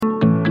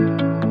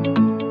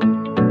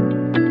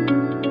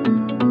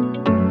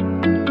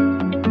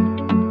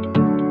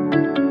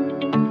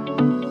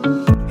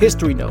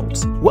History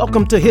Notes.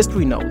 Welcome to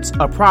History Notes,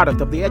 a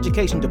product of the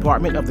Education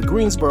Department of the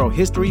Greensboro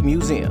History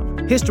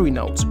Museum. History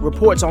Notes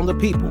reports on the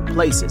people,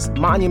 places,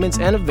 monuments,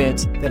 and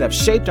events that have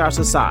shaped our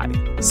society.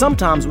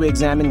 Sometimes we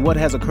examine what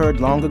has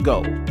occurred long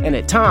ago, and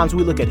at times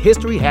we look at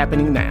history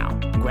happening now.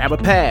 Grab a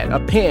pad,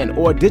 a pen,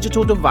 or a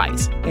digital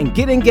device and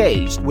get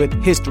engaged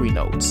with History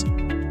Notes.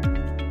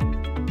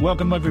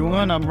 Welcome,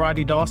 everyone. I'm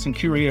Rodney Dawson,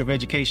 Curator of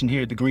Education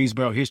here at the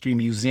Greensboro History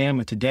Museum,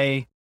 and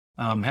today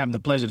I'm having the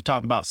pleasure to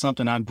talk about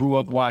something I grew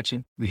up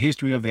watching. The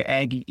history of the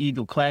Aggie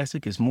Eagle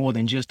Classic is more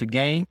than just a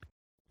game.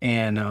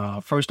 And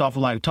first off,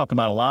 I'd like to talk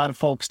about a lot of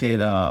folks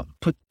that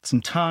put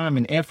some time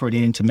and effort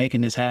into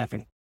making this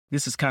happen.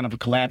 This is kind of a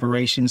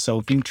collaboration. So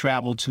if you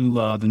travel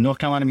to the North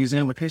Carolina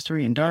Museum of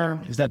History in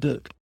Durham, is that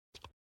the...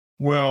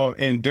 Well,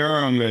 in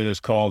Durham, it is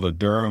called the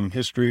Durham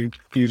History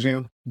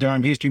Museum.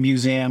 Durham History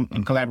Museum,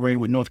 and collaborating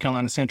with North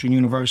Carolina Central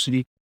University.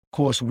 Of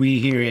course, we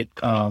here at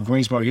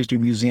Greensboro History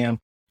Museum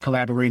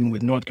collaborating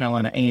with North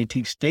Carolina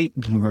A&T State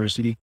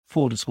University.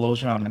 Full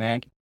disclosure, I'm an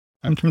Aggie.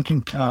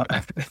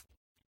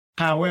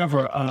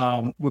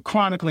 However, we're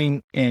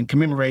chronicling and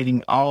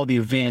commemorating all the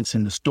events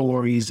and the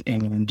stories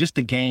and just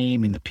the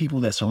game and the people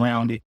that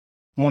surround it.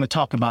 I want to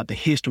talk about the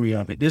history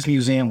of it. This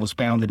museum was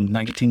founded in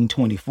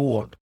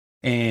 1924.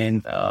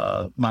 And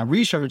my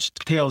research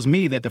tells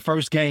me that the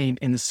first game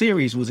in the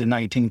series was in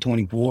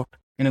 1924,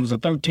 and it was a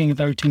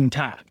 13-13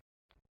 tie.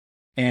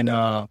 And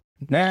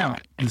now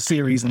the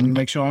series, let me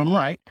make sure I'm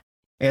right,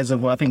 as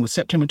of I think it was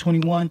September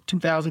 21,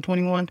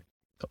 2021,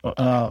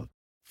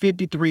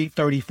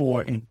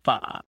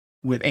 53-34-5,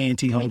 with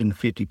A&T holding the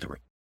 53.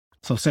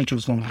 So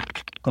Central's gonna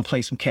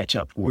play some catch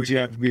up for us.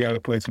 We got to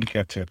play some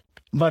catch up.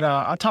 But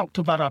I talked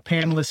about our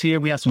panelists here.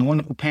 We have some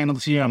wonderful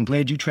panelists here. I'm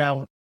glad you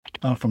traveled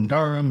from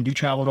Durham. You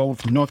traveled over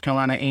from North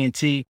Carolina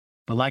A&T.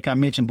 But like I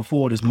mentioned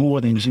before, there's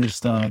more than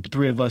just the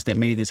three of us that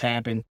made this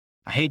happen.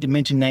 I hate to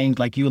mention names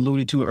like you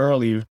alluded to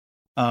earlier.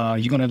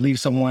 You're going to leave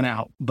someone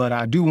out. But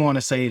I do want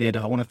to say that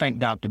I want to thank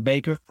Dr.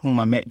 Baker,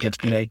 whom I met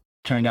yesterday.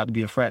 Turned out to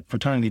be a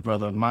fraternity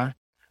brother of mine.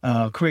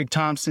 Craig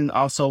Thompson,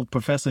 also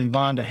Professor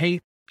Yvonne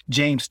DeHaye,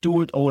 James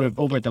Stewart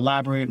over at the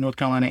Library at North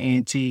Carolina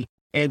A&T,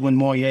 Edwin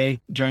Moyer,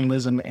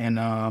 Journalism and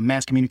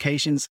Mass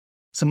Communications,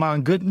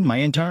 Simon Gooden,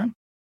 my intern,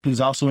 who's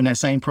also in that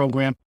same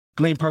program,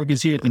 Glenn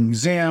Perkins here at the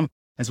museum,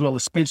 as well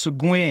as Spencer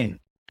Gwynn,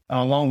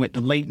 along with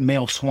the late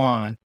Mel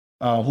Swan,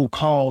 who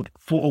called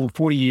for over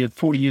 40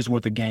 years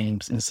worth of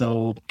games. And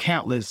so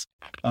countless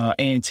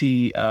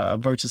A&T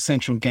versus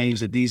Central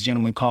games that these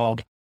gentlemen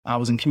called. I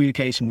was in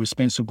communication with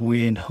Spencer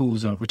Gwynn,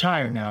 who's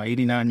retired now,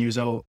 89 years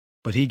old,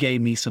 but he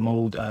gave me some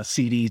old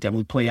CDs that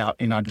we play out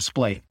in our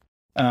display.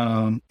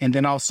 And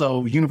then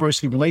also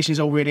University Relations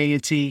over at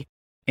A&T,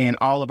 and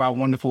all of our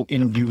wonderful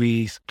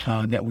interviewees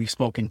that we've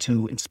spoken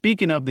to. And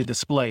speaking of the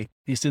display,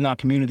 it's in our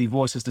Community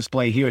Voices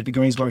display here at the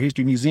Greensboro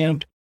History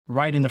Museum,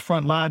 right in the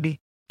front lobby.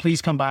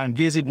 Please come by and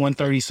visit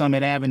 130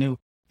 Summit Avenue,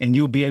 and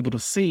you'll be able to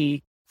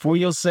see for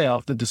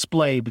yourself the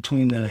display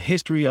between the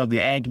history of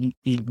the Aggie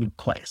Eagle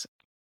Classic.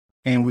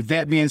 And with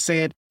that being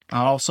said,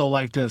 I also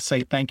like to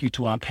say thank you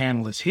to our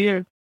panelists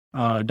here,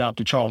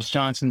 Dr. Charles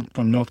Johnson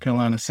from North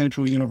Carolina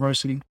Central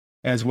University,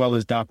 as well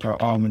as Dr.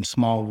 Arwen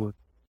Smallwood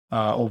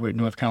over at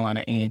North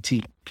Carolina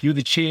A&T. You're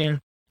the chair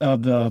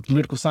of the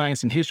Political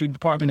Science and History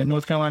Department at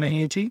North Carolina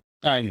A&T?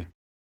 I am.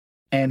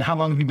 And how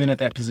long have you been at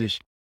that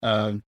position?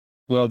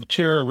 Well, the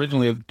chair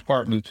originally of the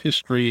Department of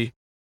History,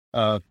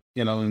 and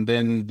then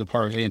the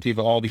Department of A&T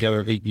for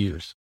altogether 8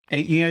 years.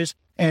 8 years.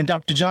 And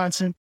Dr.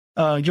 Johnson,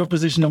 your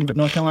position over at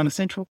North Carolina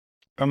Central?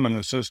 I'm an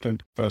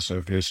assistant professor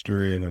of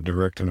history and a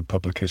director of the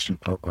public history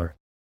program.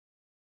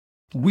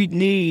 We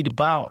need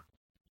about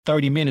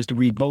 30 minutes to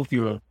read both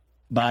your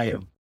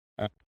bio.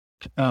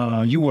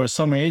 You were a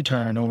summer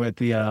intern over at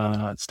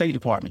the State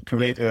Department,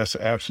 correct? That's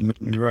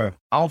absolutely right.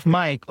 Off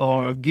mic,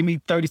 or give me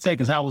 30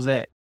 seconds. How was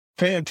that?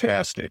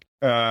 Fantastic.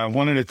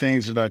 One of the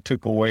things that I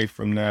took away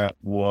from that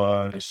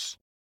was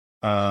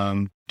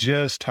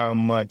just how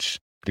much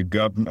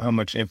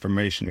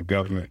information the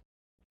government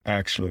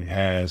actually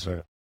has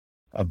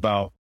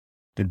about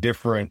the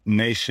different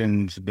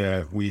nations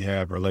that we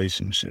have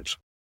relationships.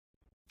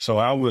 So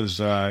I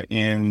was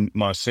in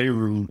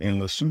Maseru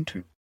in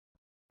Lesotho.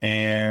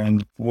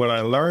 And what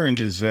I learned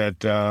is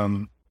that,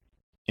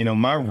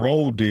 my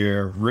role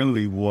there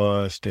really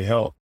was to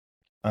help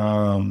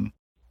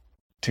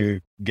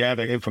to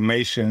gather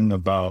information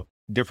about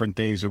different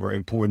things that were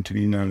important to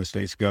the United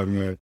States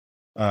government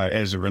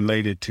as it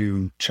related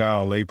to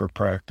child labor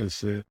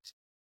practices.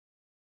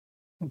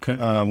 Okay.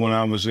 When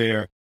I was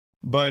there.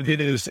 But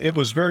it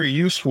was very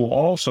useful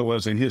also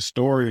as a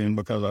historian,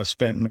 because I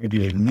spent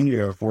maybe a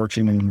year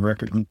working in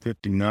Record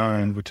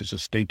 59, which is a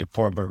State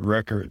Department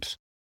records,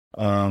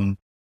 when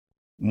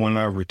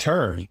I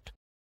returned,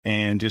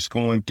 and just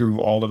going through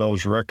all of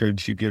those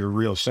records, you get a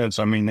real sense.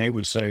 I mean, they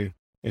would say,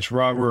 it's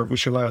Robert,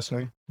 what's your last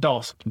name?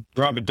 Dawson.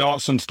 Robert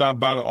Dawson stopped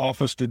by the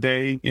office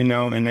today,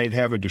 and they'd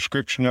have a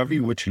description of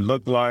you, what you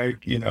look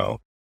like,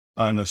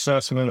 an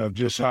assessment of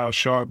just how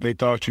sharp they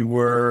thought you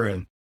were,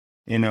 and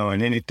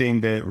and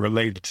anything that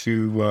related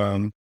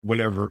to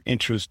whatever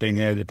interest they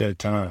had at that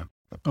time.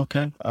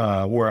 Okay.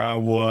 Where I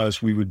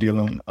was, we were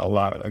dealing a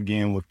lot,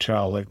 again, with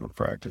child labor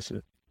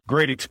practices.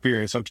 Great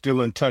experience. I'm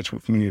still in touch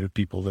with many of the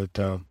people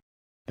that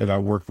I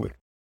work with.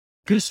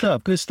 Good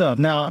stuff. Good stuff.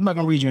 Now, I'm not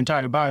going to read your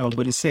entire bio,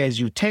 but it says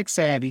you're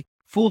tech-savvy,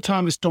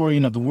 full-time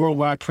historian of the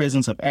worldwide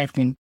presence of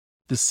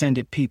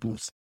African-descended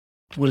peoples.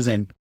 What does that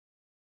mean?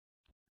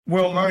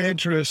 Well, my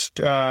interest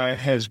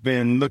has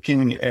been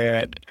looking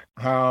at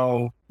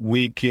how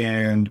we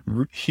can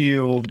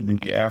heal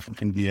the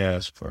African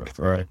diaspora,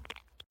 right?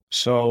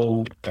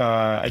 So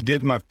I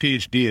did my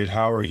PhD at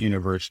Howard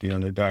University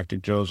under Dr.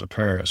 Joseph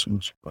Harris,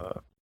 who's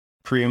a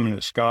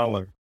preeminent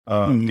scholar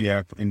of the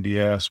African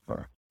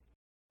diaspora.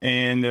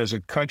 And as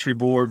a country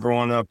board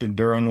growing up in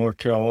Durham, North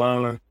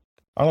Carolina,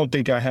 I don't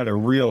think I had a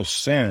real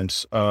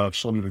sense of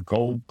sort of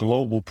the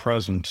global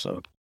presence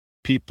of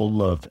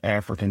people of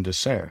African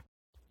descent.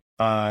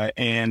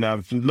 And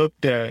I've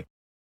looked at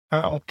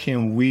how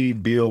can we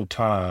build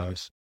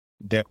ties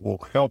that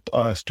will help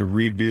us to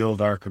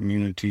rebuild our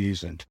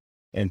communities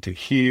and to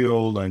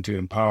heal and to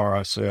empower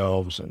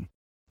ourselves and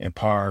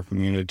empower our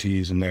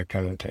communities and that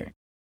kind of thing.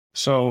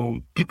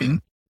 So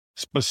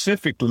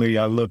specifically,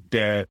 I looked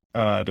at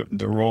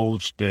the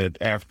roles that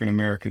African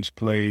Americans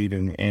played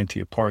in the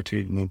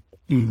anti-apartheid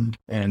movement,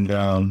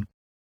 and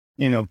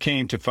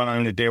came to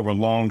find that there were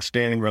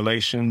long-standing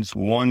relations.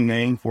 One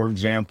name, for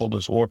example,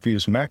 is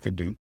Orpheus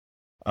McAdoo,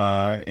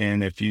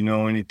 and if you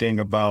know anything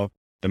about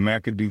the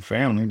McAdoo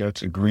family,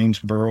 that's a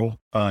Greensboro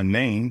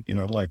name.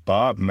 Like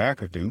Bob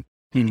McAdoo.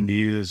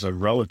 He is a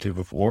relative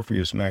of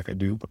Orpheus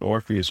McAdoo, but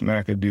Orpheus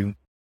McAdoo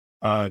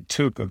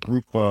took a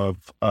group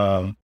of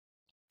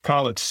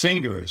college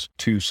singers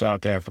to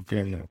South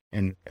Africa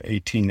in the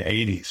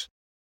 1880s.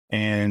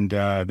 And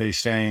they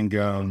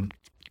sang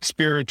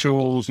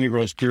spirituals,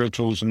 Negro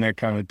spirituals, and that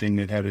kind of thing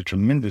that had a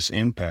tremendous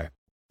impact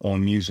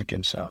on music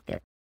in South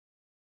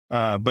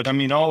Africa. But I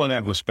mean, all of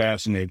that was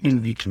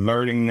fascinating,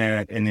 learning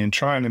that and then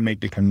trying to make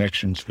the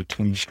connections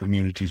between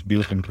communities,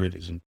 building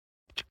bridges.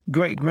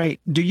 Great.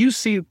 Do you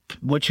see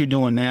what you're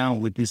doing now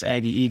with this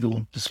Aggie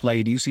Eagle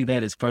display? Do you see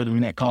that as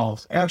furthering that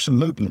cause?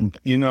 Absolutely.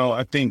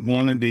 I think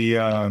one of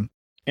the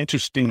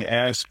interesting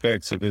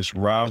aspects of this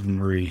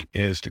rivalry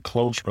is the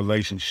close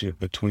relationship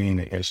between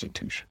the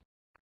institution.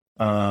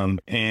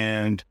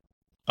 And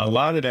a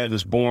lot of that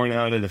is born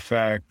out of the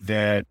fact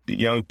that the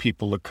young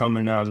people are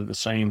coming out of the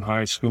same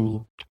high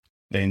school.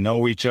 They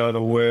know each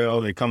other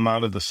well. They come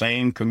out of the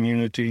same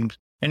communities.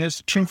 And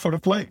it's true for the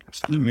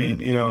players. I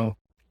mean,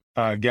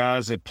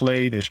 guys that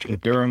played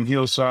at Durham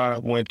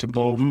Hillside went to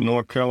both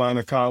North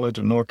Carolina College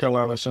and North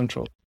Carolina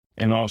Central,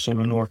 and also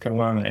the North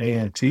Carolina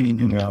A&T,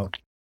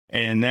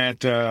 and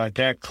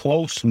that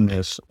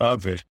closeness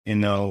of it,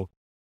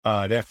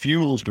 that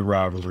fuels the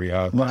rivalry,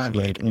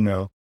 obviously,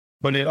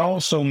 but it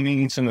also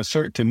means,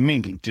 to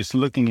me, just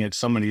looking at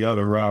some of the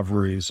other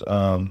rivalries,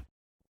 looking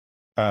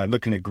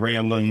at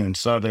Grambling and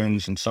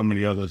Southerns and some of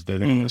the others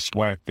that are in the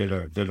SWAC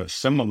that are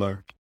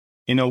similar.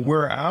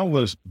 Where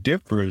ours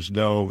differs,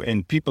 though,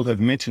 and people have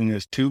mentioned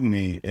this to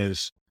me,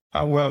 is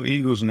how well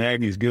Eagles and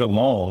Aggies get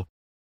along,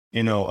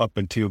 up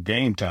until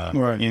game time,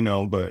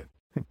 right. But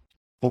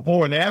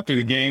before and after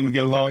the game, we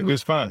get along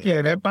just fine.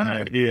 Yeah, that's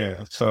fine.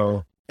 Yeah,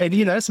 so. And,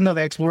 that's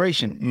another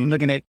exploration,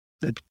 looking at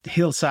the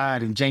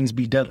Hillside and James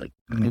B. Dudley.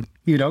 A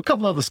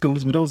couple other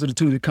schools, but those are the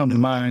two that come to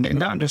mind.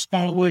 And Dr.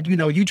 Smallwood,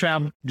 you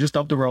travel just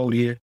up the road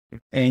here.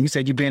 And you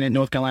said you've been at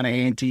North Carolina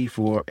A&T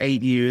for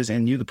 8 years,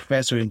 and you're the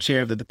professor and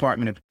chair of the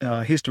Department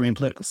of History and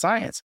Political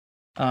Science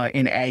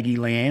in Aggie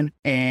land.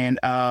 And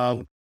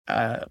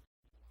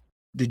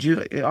did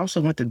you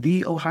also went to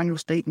the Ohio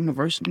State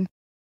University?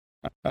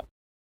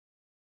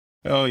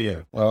 Oh,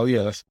 yeah. Well,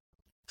 yes.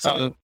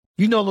 So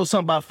you know a little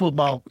something about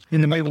football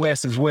in the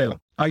Midwest as well.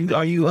 Are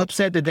you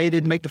upset that they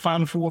didn't make the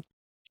Final Four?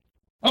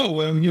 Oh,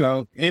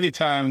 well,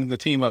 anytime the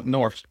team up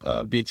north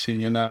beats you,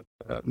 you're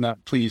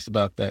not pleased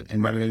about that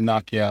and ready to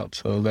knock you out.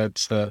 So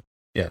that's,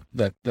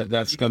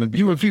 that's going to be.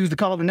 You refuse to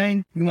call the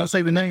name? You won't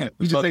say the name?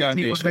 You just say the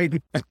team up,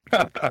 baby.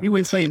 You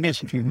wouldn't say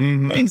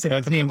Michigan. You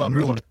said the team up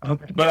north.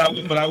 Okay.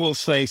 But I will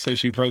say,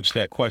 since you approached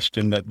that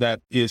question,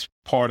 that is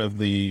part of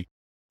the,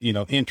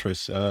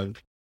 interest.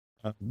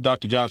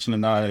 Dr. Johnson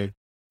and I,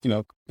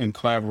 in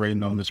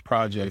collaborating on this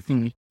project,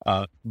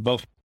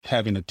 both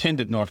having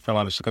attended North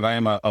Carolina, because I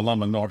am an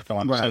alum of North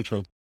Carolina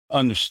Central,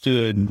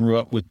 understood and grew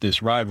up with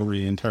this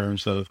rivalry in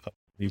terms of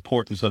the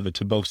importance of it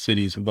to both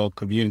cities and both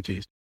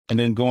communities. And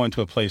then going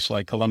to a place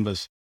like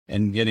Columbus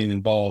and getting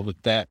involved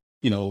with that,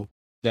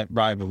 that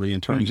rivalry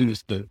in terms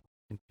of the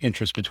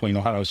interest between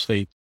Ohio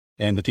State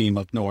and the team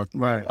up north,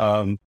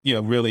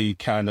 really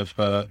kind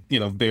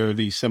of, bear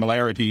these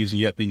similarities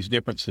and yet these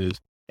differences.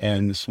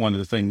 And it's one of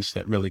the things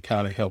that really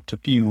kind of helped to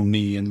fuel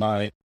me and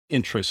my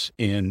interest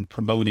in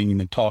promoting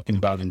and talking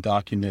about and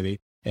documenting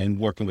and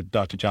working with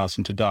Dr.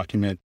 Johnson to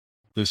document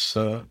this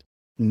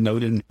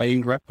noted and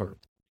famed record.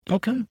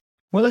 Okay.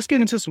 Well, let's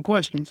get into some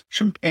questions.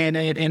 Sure. And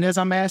as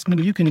I'm asking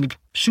you, can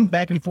shoot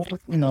back and forth,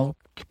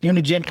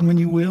 interject when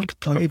you will,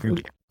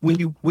 when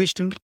you wish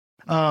to.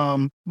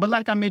 But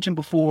like I mentioned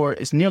before,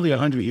 it's nearly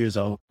 100 years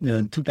old.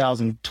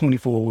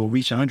 2024 will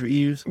reach 100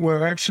 years.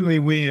 Well, actually,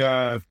 we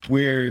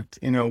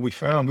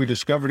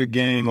discovered a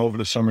game over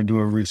the summer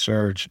doing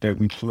research that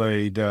we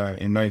played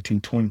in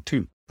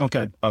 1922.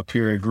 Okay. Up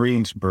here at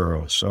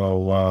Greensboro.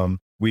 So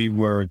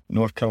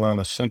North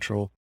Carolina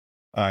Central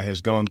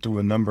has gone through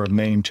a number of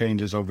name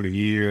changes over the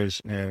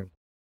years. And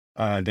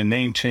the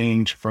name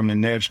change from the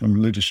National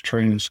Religious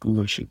Training School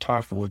of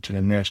Chautauqua to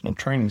the National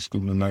Training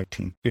School in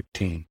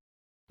 1915.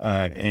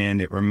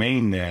 And it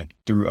remained that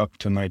through up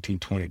to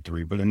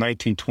 1923. But in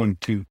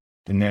 1922,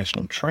 the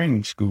National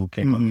Training School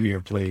came up here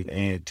and played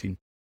A&T.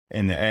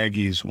 And the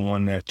Aggies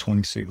won that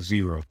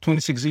 26-0.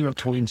 26-0?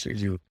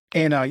 26-0.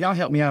 And y'all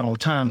help me out on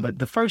time, but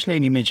the first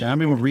name you mentioned, I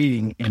remember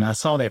reading, and I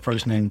saw that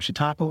first name,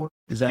 Chautauqua.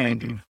 Is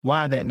that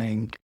why that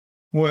name?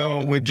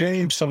 Well, with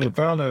James, so the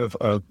founder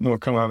of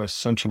North Carolina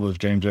Central was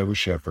James Edward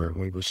Shepard.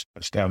 We was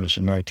established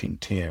in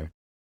 1910.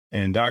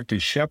 And Dr.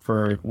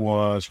 Shepard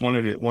was one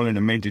of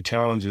the major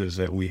challenges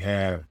that we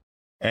have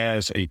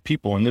as a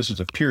people, and this is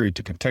a period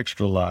to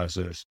contextualize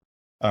this.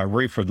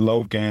 Rayford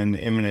Logan,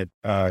 eminent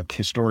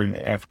historian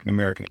of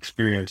African-American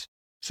experience,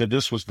 said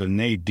this was the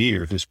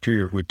nadir, this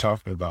period we're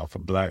talking about for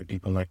Black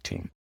people,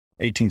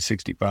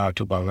 1865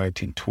 to about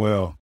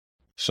 1912.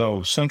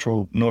 So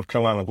Central North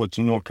Carolina, what's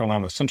North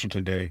Carolina Central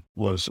today,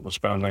 was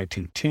founded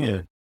in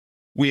 1910.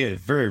 We had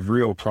very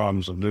real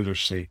problems of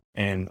literacy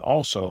and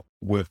also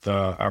with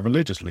our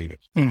religious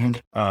leaders.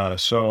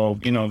 So,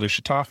 the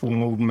Chautauqua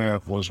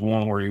movement was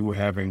one where you were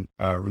having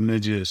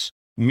religious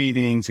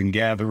meetings and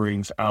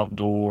gatherings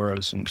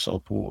outdoors and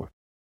so forth.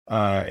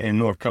 And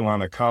North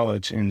Carolina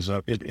College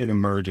it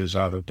emerges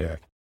out of that.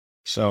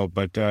 So,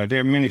 but there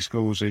are many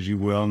schools, as you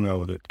well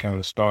know, that kind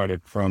of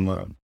started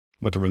from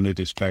with a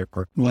religious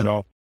background.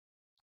 All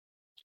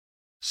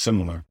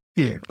similar.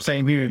 Yeah,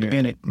 same here at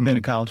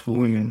Bennett College for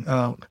Women.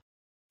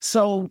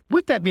 So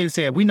with that being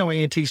said, we know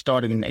A&T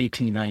started in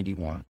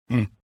 1891.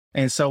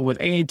 And so with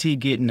A&T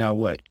getting a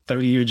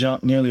 30-year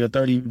jump, nearly a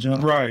 30-year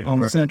jump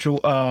on Central,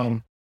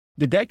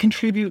 did that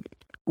contribute?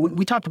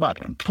 We talked about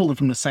pulling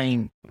from the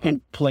same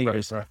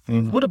players.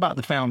 What about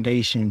the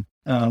foundation?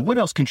 What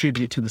else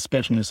contributed to the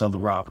specialness of the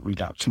rivalry,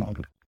 Dr.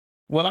 Smallwood?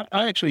 Well,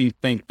 I actually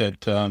think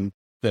that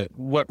that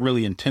what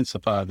really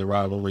intensified the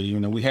rivalry,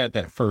 we had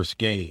that first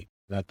game.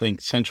 I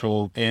think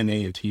Central and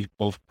A&T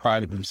both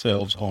prided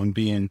themselves on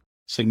being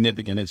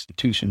significant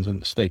institutions in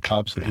the state,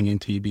 obviously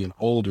A&T being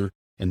older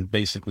and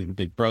basically the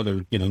big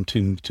brother,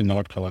 to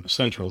North Carolina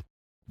Central.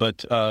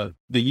 But the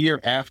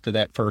year after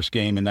that first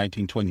game in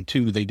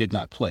 1922, they did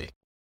not play.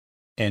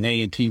 And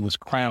A&T was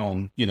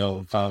crowned,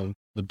 the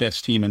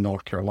best team in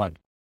North Carolina.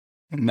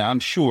 Now, I'm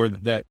sure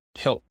that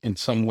helped in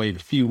some way to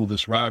fuel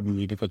this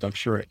rivalry, because I'm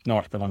sure at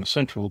North Carolina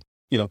Central,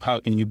 how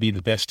can you be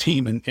the best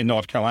team in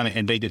North Carolina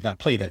and they did not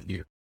play that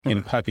year?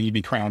 How can you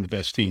be crowned the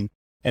best team?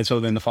 And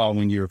so then the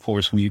following year, of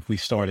course, we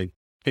started,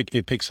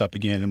 it picks up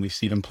again and we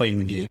see them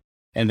playing again.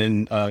 And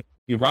then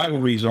your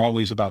rivalries are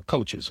always about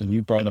coaches. And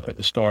you brought up at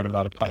the start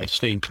about Ohio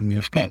State, and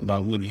we've talked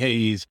about Woody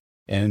Hayes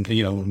and,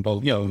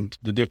 both,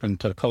 the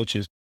different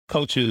coaches.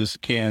 Coaches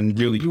can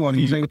really... You want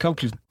to use any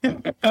coaches?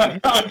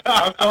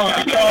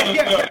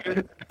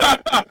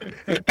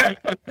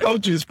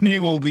 Coaches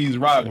fuel these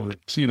rivalries.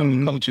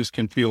 Coaches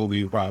can fuel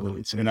these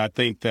rivalries. And I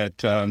think that,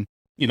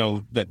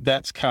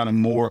 that's kind of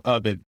more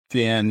of it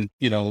than,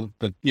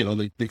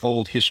 the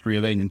old history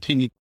of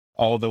A&T.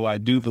 Although I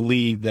do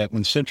believe that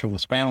when Central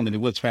was founded, it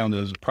was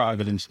founded as a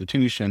private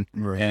institution.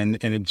 And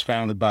it's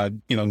founded by,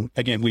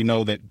 again, we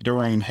know that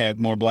Durham had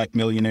more Black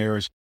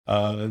millionaires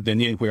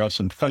than anywhere else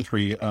in the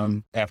country.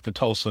 After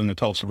Tulsa and the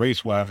Tulsa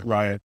race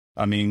riot,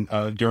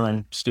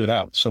 Durham stood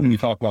out. So when you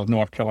talk about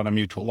North Carolina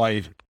Mutual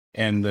Life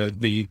and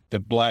the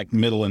Black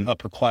middle and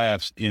upper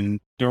class in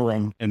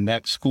Durham and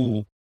that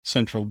school,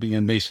 Central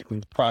being basically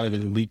a private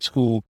elite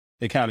school,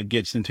 it kind of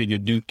gets into your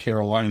Duke,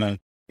 Carolina,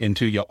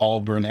 into your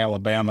Auburn,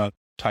 Alabama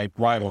type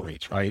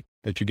rivalries, right?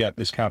 That you got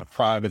this kind of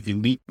private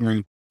elite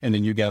group, and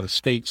then you got a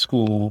state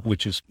school,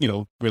 which is,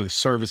 really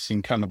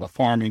servicing kind of a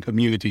farming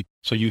community.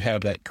 So you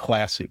have that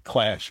classic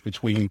clash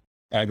between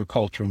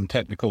agricultural and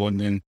technical,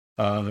 and then,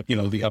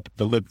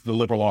 the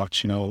liberal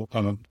arts,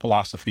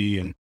 philosophy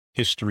and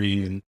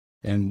history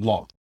and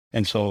law.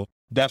 And so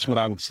that's what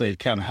I would say,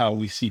 kind of how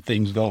we see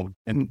things going.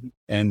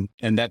 And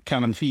that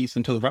kind of feeds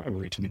into the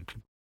rivalry to me.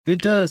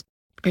 It does.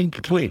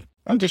 Wait,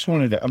 I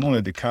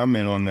wanted to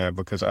comment on that,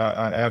 because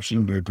I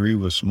absolutely agree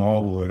with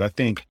Smallwood. I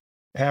think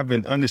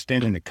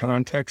understanding the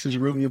context is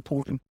really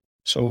important.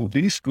 So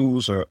these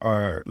schools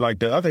are like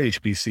the other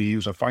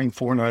HBCUs, are fighting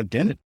for an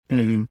identity,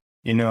 and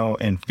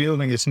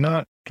feeling it's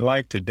not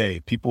like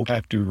today. People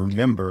have to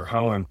remember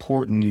how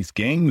important these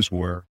games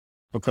were,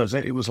 because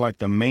it was like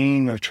the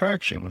main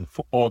attraction when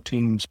football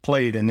teams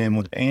played, and then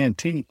with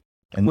A&T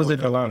and North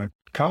Carolina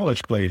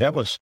College played. That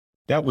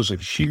was a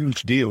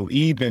huge deal,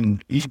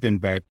 even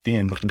back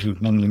then, because it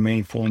was one of the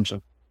main forms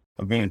of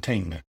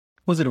entertainment.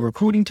 Was it a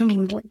recruiting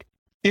tool?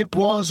 It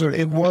was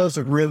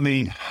a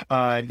really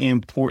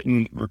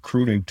important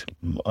recruiting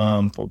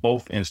tool for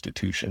both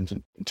institutions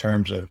in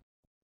terms of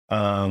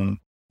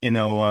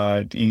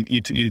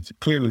you're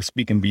clearly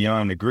speaking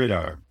beyond the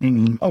gridiron.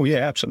 Mm-hmm. Oh yeah,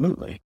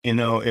 absolutely.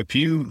 If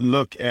you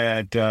look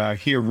at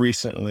here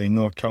recently,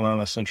 North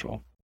Carolina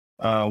Central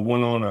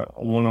went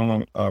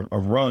on a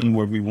run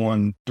where we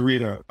won 3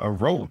 in a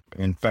row.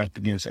 In fact,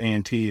 against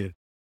A&T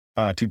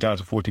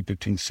 2014,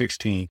 15,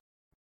 16,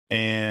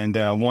 and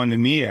won the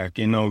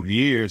MEAC.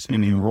 Years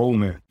in the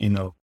enrollment,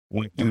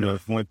 went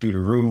through the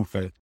roof.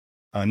 And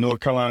North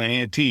Carolina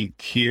A&T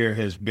here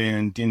has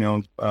been,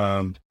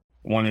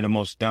 one of the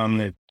most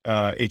dominant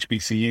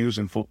HBCUs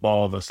in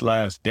football this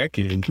last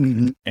decade.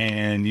 Mm-hmm.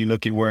 And you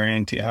look at where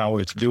A&T, how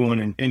it's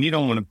doing, and you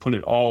don't want to put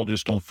it all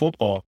just on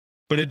football,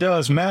 but it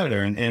does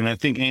matter. And I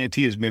think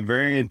A&T has been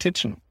very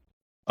intentional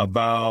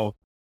about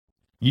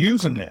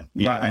using that.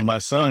 Right. My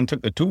son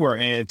took a tour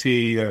at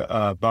A&T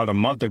about a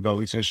month ago.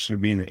 He's interested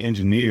in being an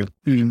engineer.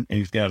 Mm-hmm. And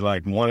he's got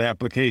like one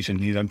application.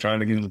 I'm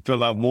trying to get him to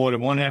fill out more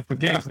than one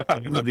application.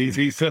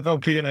 He said,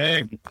 okay,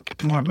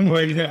 how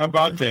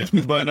about that?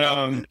 But,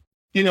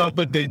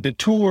 but the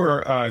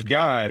tour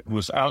guide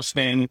was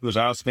outstanding. It was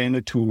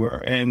outstanding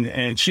tour.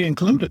 And she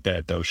included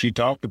that, though. She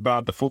talked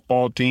about the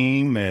football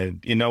team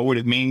and, what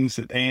it means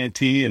at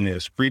A&T and the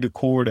esprit de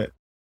corps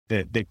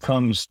that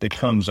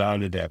comes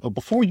out of that. But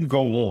before you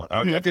go on,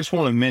 I just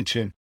want to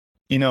mention,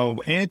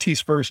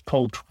 A&T's first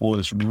coach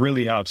was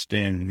really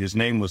outstanding. His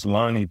name was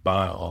Lonnie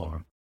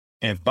Byarm.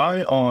 And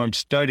Byarm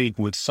studied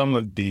with some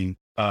of the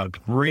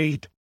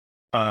great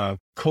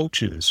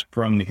coaches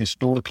from the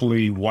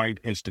historically white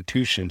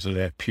institutions of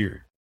that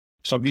period.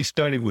 So he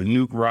studied with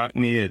Nuke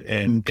Rockne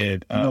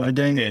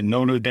at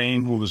Notre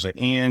Dame, who was an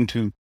end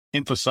to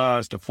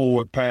emphasize the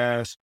forward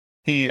pass.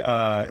 He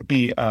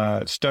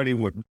studied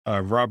with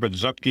Robert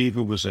Zucke,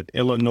 who was at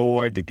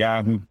Illinois, the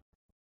guy who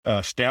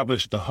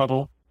established the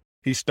huddle.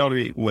 He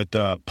studied with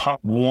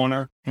Pop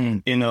Warner,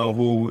 who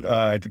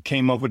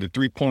came up with the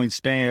 3-point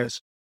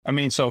stance.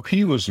 So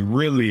he was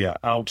really an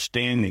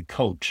outstanding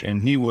coach,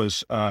 and he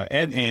was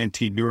at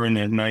A&T during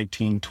that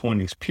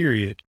 1920s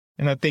period.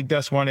 And I think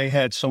that's why they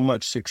had so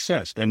much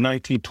success. The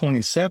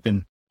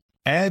 1927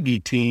 Aggie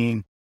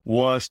team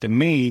was, to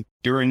me,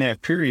 during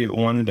that period,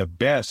 one of the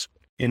best,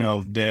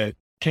 that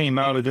came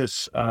out of the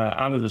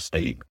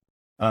state.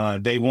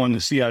 They won the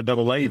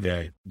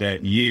CIAA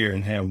that year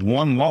and had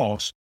one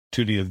loss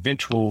to the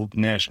eventual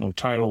national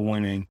title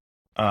winning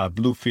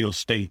Bluefield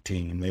State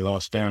team. They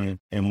lost down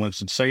in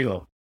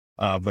Winston-Salem.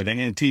 But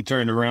A&T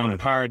turned around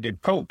and hired their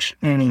coach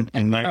in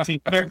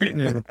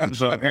 1930.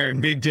 So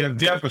Big Jeff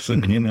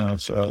Jefferson,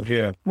 so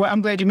yeah. Well,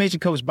 I'm glad you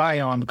mentioned Coach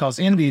Byarm, because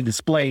in the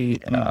display,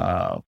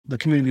 the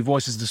Community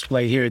Voices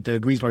display here at the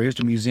Greensboro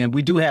History Museum,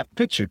 we do have a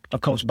picture of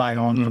Coach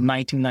Byarm from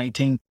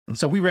 1919.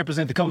 So we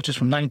represent the coaches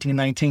from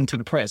 1919 to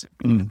the present.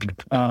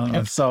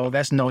 So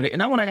that's noted.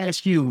 And I want to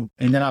ask you,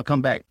 and then I'll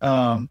come back.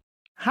 I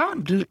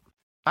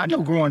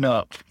know growing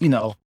up, I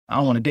don't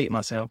want to date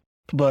myself,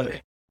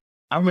 but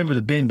I remember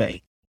the Ben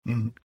Bay.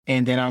 Mm-hmm.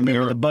 And then I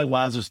remember the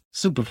Budweiser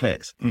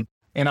Superflex. Mm-hmm.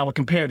 And I would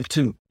compare the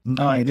two.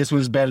 Mm-hmm. This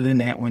was better than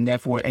that one.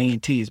 Therefore,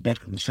 A&T is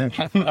better than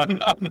Central. And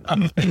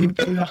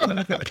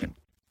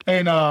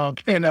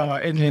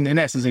in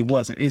essence, it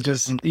wasn't. It's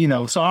just,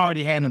 so I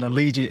already had an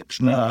allegiance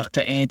to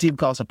A&T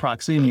because of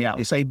proximity, I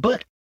would say.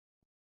 But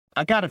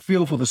I got a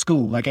feel for the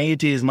school. Like,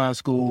 A&T is my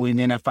school. And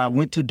then if I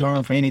went to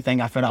Durham for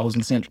anything, I felt I was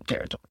in Central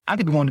Territory. I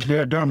could be going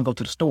to Durham and go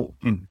to the store.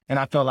 Mm-hmm. And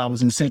I felt I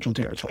was in Central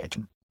Territory.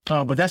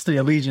 But that's the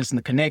allegiance and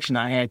the connection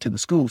I had to the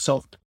school.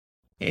 So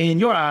in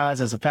your eyes,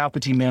 as a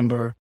faculty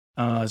member,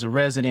 as a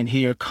resident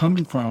here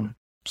coming from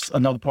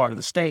another part of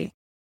the state,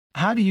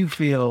 how do you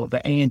feel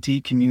the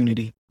A&T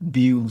community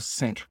views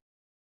Central?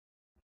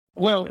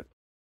 Well,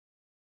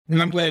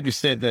 and I'm glad you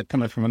said that,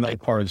 coming from another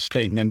part of the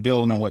state. And then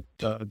building on what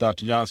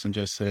Dr. Johnson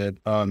just said,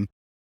 one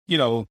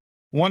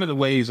of the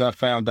ways I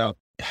found out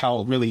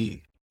how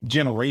really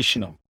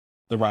generational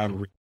the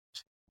rivalry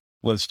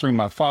was through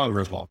my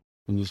father-in-law,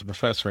 who was a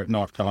professor at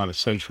North Carolina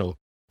Central,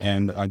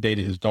 and I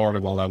dated his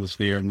daughter while I was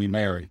there, and we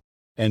married.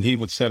 And he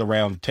would sit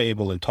around the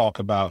table and talk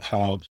about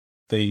how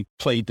they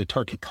played the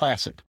Turkey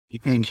Classic as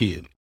a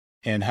kid,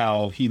 and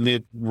how he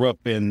grew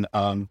up in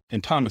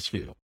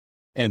Thomasville,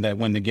 and that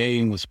when the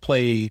game was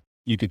played,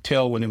 you could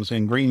tell when it was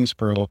in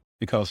Greensboro,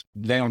 because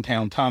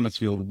downtown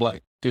Thomasville, the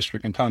Black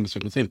district in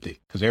Thomasville, was empty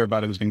because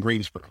everybody was in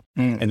Greensboro.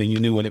 And then you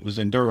knew when it was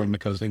in Durham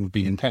because they would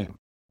be in town.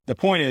 The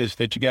point is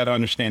that you got to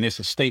understand it's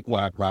a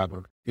statewide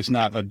rivalry. It's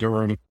not a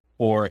Durham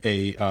or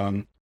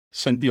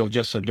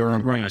just a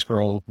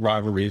Durham-Greensboro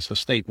rivalry. It's a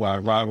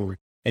statewide rivalry.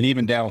 And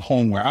even down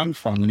home where I'm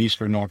from in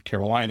eastern North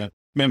Carolina,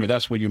 remember,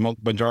 that's where your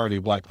majority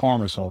of Black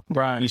farmers are,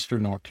 right?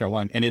 Eastern North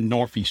Carolina and in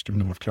northeastern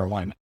North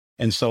Carolina.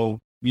 And so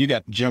you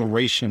got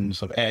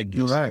generations of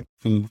Aggies, right,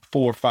 who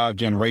 4 or 5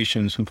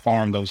 generations who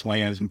farmed those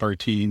lands in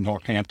Bertie,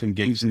 Northampton,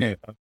 Gates,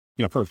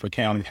 Hertford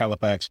County,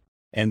 Halifax.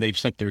 And they've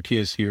sent their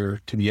kids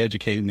here to be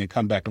educated and they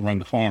come back and run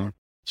the farm.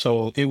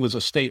 So it was a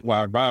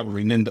statewide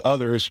rivalry. And then the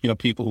others,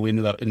 people who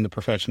ended up in the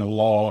profession of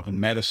law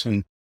and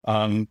medicine,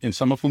 and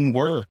some of whom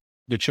were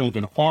the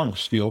children of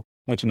farmers still,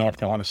 went to North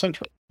Carolina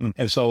Central.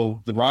 And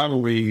so the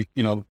rivalry,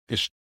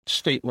 is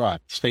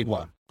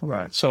statewide.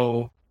 Right.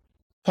 So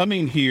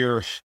coming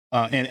here,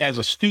 and as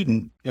a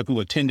student who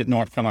attended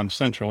North Carolina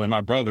Central, and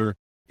my brother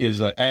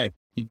is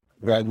he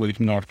graduated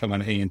from North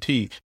Carolina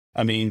A&T.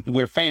 I mean,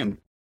 we're family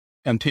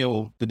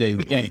until the day of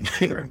the game.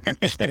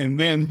 And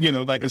then,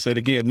 like I said,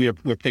 again,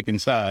 we're picking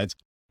sides.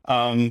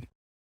 I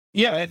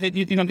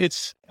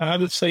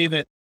would say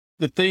that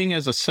the thing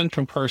as a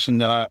Central person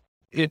that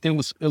it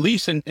was at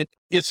least,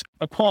 it's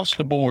across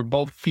the board,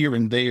 both here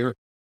and there.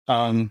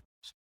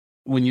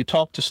 When you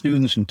talk to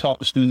students in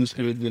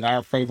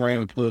our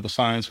program in political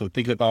science who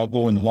think about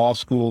going to law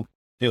school,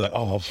 they're like,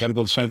 oh, I've got to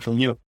go to Central.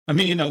 There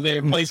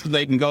are places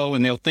they can go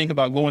and they'll think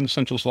about going to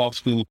Central's law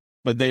school,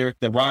 but the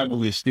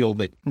rivalry is still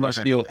that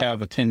still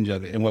have a tinge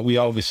of it. And what we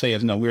always say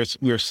is, no,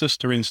 we're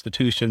sister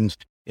institutions.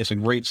 It's a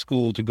great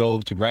school to go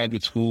to,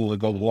 graduate school or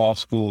go to law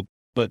school.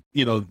 But,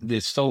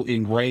 it's so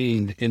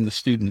ingrained in the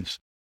students,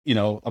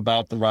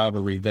 about the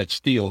rivalry that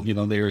still,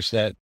 there's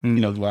that,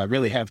 do I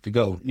really have to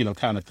go,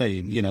 kind of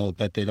thing,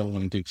 that they don't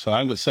want to do. So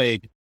I would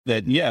say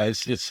that, yeah,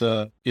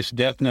 it's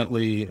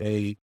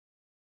definitely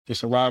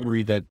it's a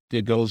rivalry that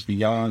goes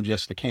beyond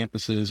just the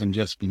campuses and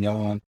just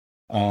beyond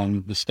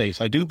the states.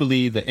 I do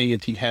believe that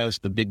A&T has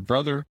the big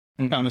brother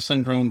kind of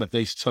syndrome, but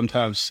they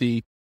sometimes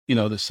see,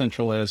 the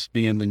Central as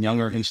being the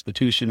younger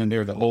institution and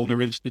they're the older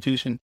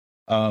institution.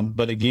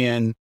 But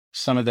again,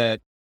 some of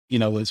that,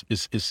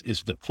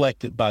 is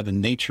deflected by the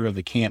nature of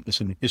the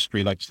campus and the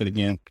history, like I said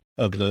again,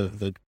 of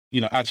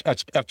I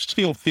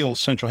still feel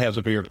Central has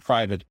a very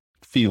private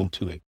feel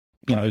to it.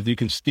 You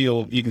can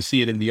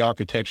see it in the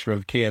architecture of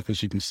the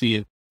campus, you can see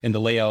it in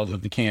the layout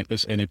of the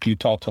campus. And if you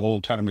talk to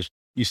old timers,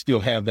 you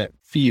still have that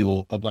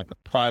feel of like a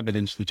private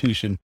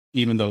institution,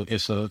 even though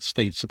it's a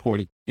state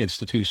supported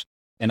institution.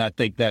 And I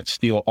think that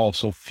still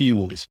also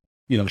fuels,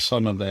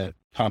 some of that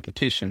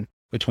competition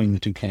between the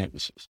two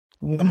campuses.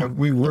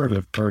 We were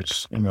the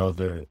first,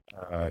 the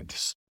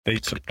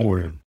state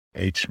supported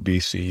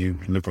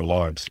HBCU liberal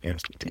arts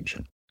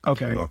institution.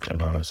 Okay. North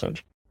Carolina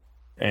Central.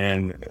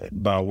 And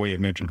by way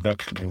of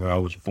introduction, I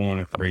was born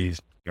and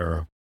raised in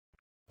Durham.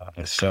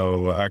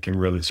 So I can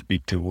really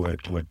speak to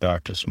what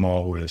Dr.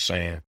 Smallwood is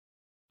saying.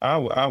 I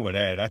would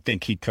add, I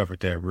think he covered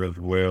that really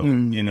well.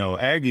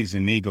 Aggies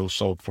and Eagles,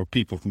 so for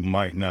people who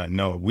might not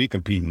know, we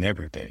compete in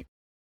everything,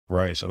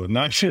 right? So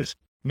not just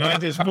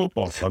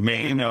football. I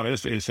mean,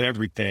 it's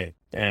everything.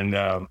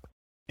 And,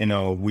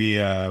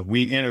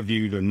 we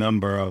interviewed a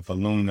number of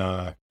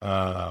alumni,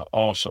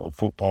 also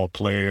football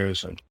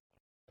players and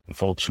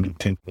folks who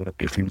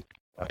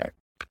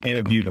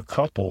interviewed a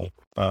couple,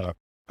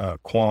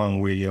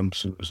 Quan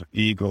Williams, who was an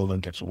Eagle,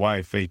 and his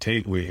wife, Faye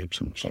Tate Williams,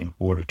 who was on the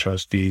board of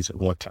trustees at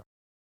one time,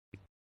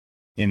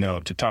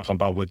 to talk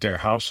about what their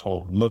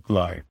household looked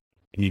like.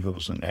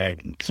 Eagles and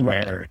Aggies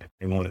married.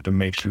 They wanted to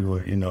make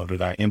sure,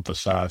 that I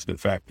emphasize the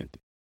fact that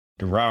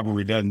the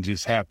rivalry doesn't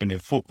just happen in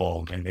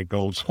football, and it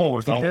goes on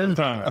all the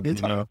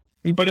time,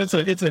 But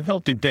it's a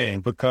healthy thing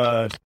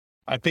because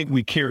I think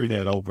we carry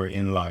that over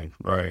in life,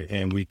 right?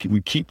 And we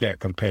keep that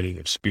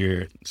competitive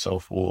spirit and so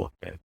forth.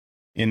 And,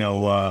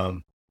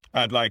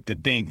 I'd like to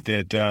think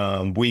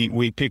that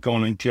we pick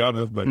on each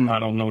other, but I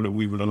don't know that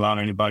we would allow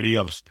anybody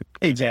else to.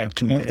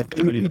 Exactly. They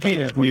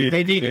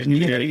did it.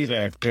 Yeah,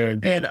 exactly.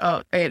 And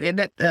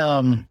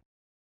that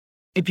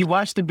if you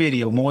watch the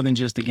video more than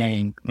just the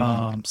game,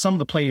 some of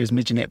the players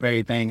mentioned that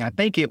very thing. I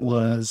think it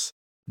was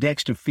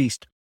Dexter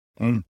Feaster,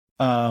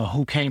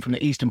 who came from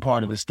the eastern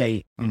part of the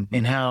state,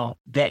 and how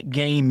that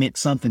game meant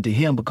something to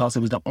him because it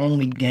was the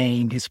only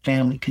game his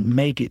family could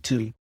make it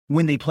to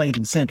when they played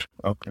in Central.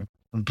 Okay.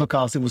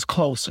 Because it was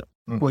closer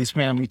for his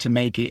family to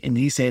make it. And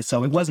he said,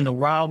 so it wasn't a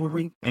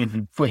rivalry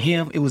for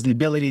him. It was the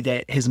ability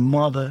that his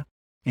mother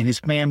and his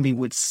family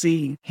would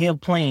see him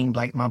playing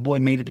like my boy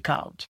made it to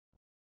college.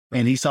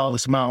 And he saw the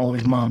smile on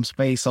his mom's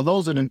face. So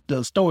those are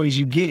the stories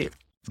you get,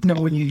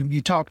 when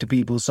you talk to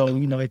people. So,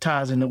 it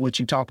ties into what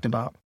you talked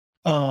about.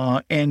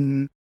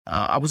 And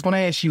I was going to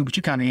ask you, but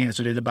you kind of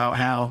answered it about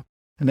how,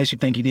 unless you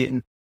think you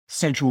didn't,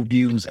 Central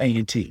views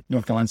A&T,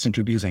 North Carolina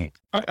Central views A&T.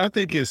 I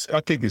think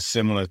it's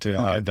similar to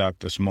how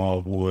Dr.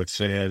 Smallwood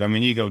said. I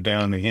mean, you go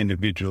down to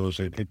individuals,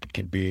 it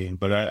can be,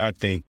 but I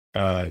think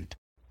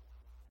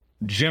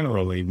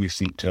generally we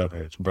see each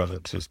other as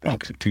brothers, as the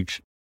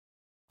institution.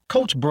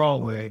 Coach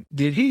Broadway,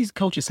 did he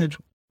coach at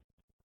Central?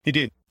 He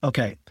did.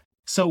 Okay.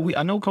 So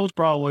I know Coach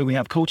Broadway, we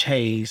have Coach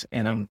Hayes,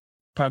 and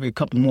probably a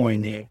couple more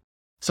in there.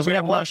 So we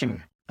have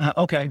Washington.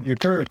 Okay. Your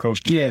third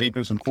coach,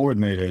 defensive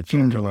coordinator at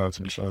Central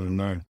and Southern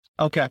Nine.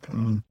 Okay.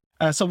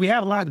 So we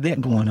have a lot of that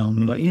going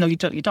on, but you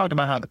talked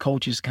about how the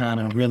coaches kind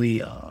of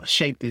really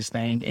shaped this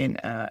thing, and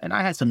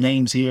I had some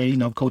names here.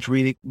 Coach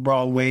Riddick,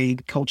 Broadway,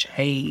 Coach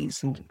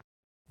Hayes, who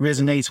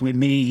resonates with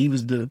me. He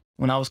was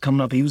when I was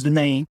coming up, he was the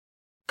name,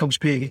 Coach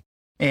Piggy,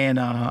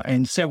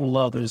 and several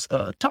others.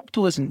 Talk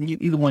to us, and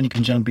either one you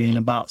can jump in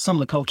about some of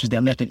the coaches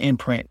that left an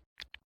imprint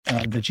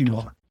that you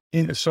know.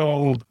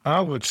 So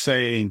I would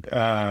say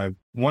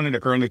one of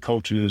the early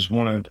coaches,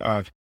 one of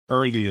our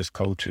earliest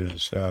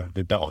coaches,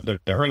 the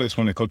earliest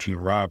one that coached in the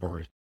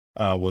rivalry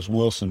was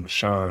Wilson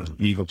Sean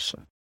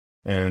Eagleson.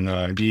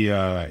 And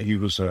he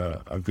was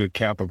a good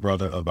Kappa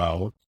brother of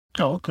ours.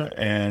 Oh, okay.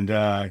 And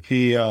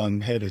he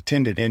had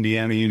attended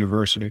Indiana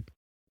University.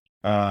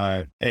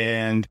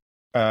 And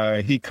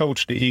he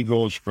coached the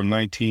Eagles from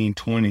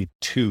 1922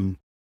 to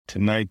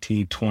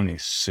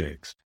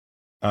 1926.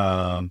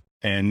 And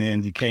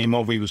then he came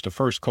over. He was the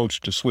first coach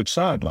to switch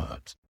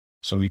sidelines.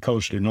 So he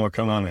coached at North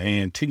Carolina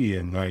A&T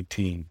in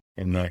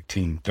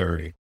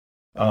 1930.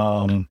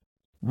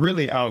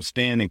 Really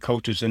outstanding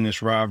coaches in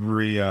this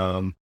rivalry.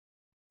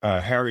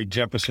 Harry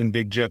Jefferson,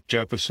 Big Jeff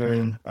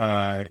Jefferson.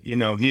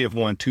 He had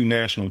won 2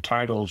 national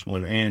titles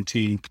when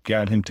A&T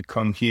got him to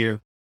come here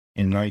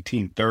in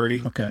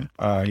 1930. Okay.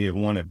 He had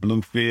won at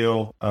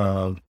Bluefield,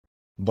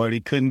 but he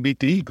couldn't beat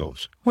the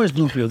Eagles. Where's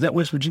Bluefield? Is that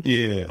West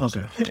Virginia? Yeah.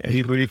 Okay.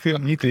 He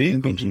couldn't beat the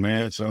Eagles,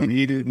 man. So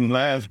he didn't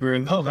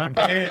Lasbury.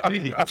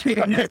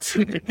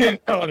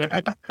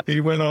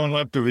 He went on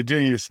up to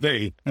Virginia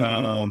State.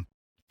 But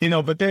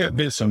there have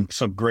been some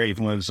great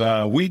ones.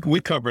 We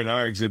covered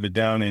our exhibit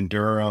down in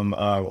Durham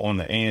on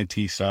the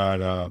A&T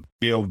side.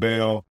 Bill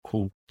Bell,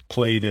 who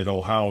played at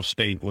Ohio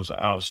State, was an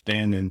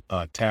outstanding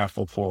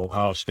tackle for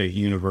Ohio State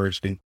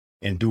University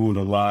and doing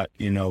a lot.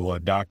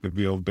 Dr.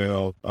 Bill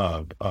Bell,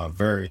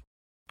 very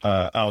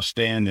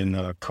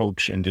outstanding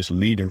coach and just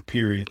leader,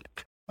 period.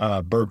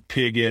 Burt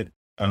Piggott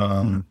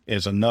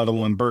is another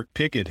one. Burt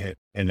Piggott had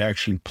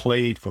actually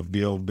played for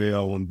Bill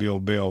Bell when Bill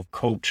Bell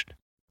coached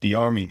the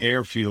Army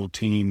Airfield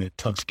team at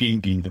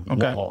Tuskegee, the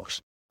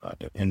Warhawks,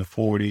 in the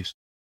 40s.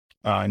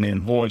 And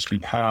then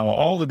Hornsby Howell,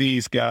 all of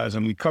these guys,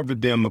 and we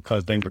covered them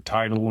because they were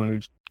title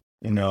winners,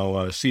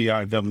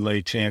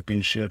 CIAA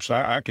championships.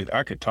 I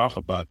could talk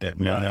about that,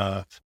 man.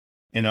 I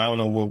don't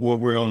know what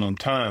we're on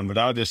time, but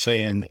I'll just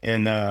say,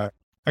 and I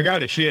got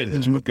to share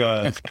this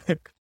because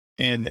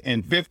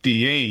in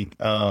 58,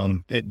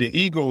 the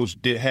Eagles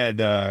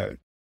had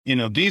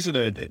these are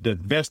the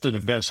best of the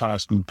best high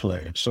school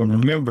players. So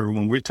remember,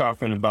 when we're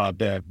talking about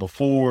that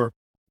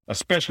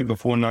especially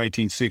before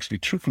 1960,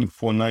 truthfully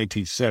before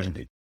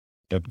 1970,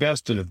 the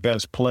best of the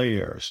best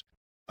players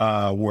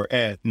were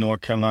at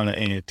North Carolina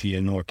A&T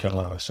and North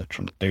Carolina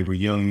Central. They were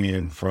young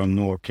men from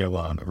North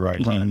Carolina, right?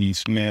 E.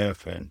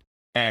 Smith and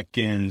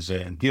Atkins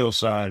and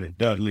Hillside and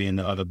Dudley and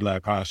the other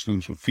black high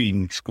schools were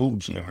feeding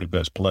schools, and they were the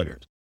best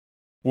players.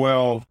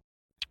 Well,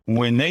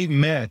 when they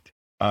met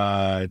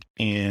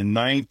in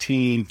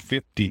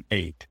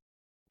 1958,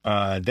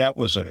 it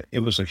was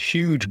a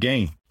huge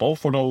game.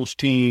 Both of those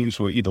teams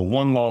were either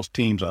one-loss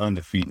teams or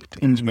undefeated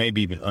teams,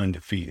 maybe even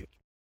undefeated.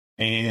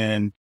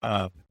 And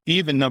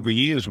even number of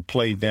years were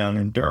played down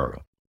in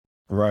Durham,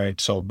 right?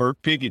 So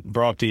Burt Piggott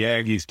brought the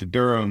Aggies to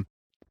Durham,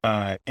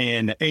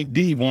 and the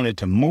AD wanted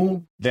to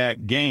move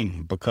that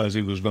game because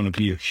it was going to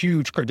be a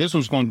huge, this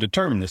was going to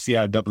determine the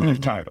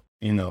CIAA title,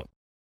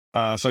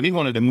 so he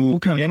wanted to move.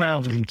 What kind of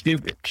rounds was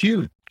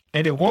huge.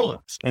 And it was.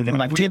 And then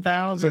like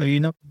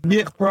 10,000,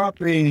 Yeah,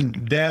 probably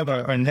that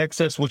or in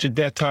excess, which at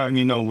that time,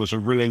 was a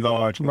really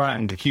large,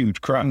 and a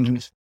huge crowd. Mm-hmm.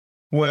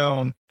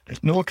 Well,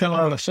 North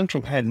Carolina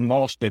Central hadn't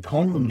lost at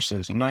home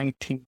since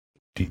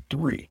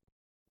 1953,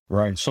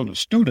 right? So the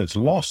students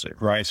lost it,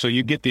 right? So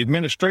you get the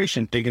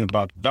administration thinking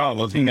about the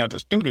dollars, and you got the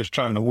students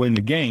trying to win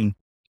the game,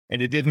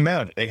 and it didn't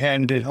matter. They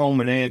hadn't at home,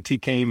 and A&T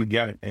came and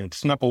got it and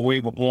snuck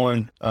away with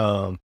one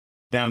down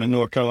in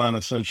North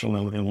Carolina Central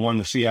and won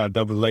the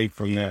CIAA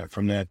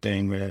from that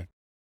thing, man.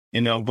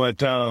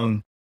 But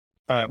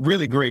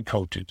really great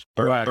coaches.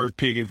 Burt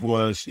Piggott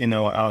was,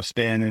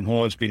 outstanding.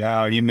 Hornsby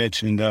Howell, you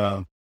mentioned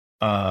Bill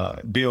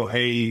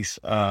Hayes.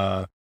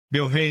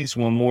 Bill Hayes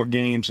won more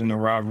games in the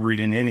rivalry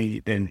than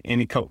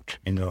any coach.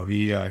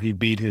 He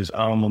beat his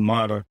alma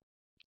mater.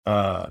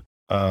 I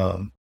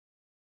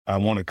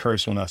want to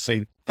curse when I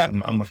say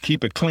I'm gonna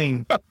keep it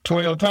clean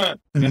 12 times.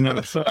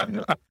 So,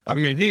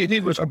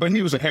 he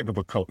was a heck of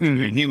a coach.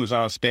 Mm-hmm. And he was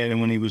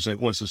outstanding when he was at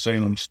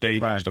Winston-Salem State. He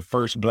was the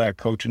first black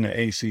coach in the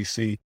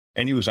ACC,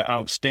 and he was an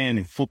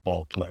outstanding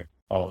football player.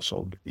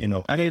 Also,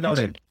 I didn't know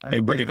that. They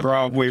break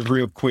Broadway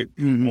real quick.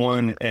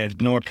 Won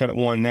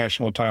won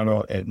national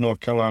title at North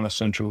Carolina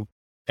Central,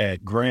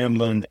 at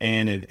Grambling,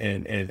 and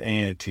at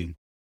A&T,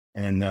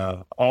 and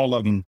all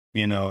of them.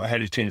 I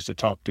had a chance to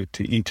talk to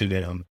each of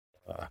them.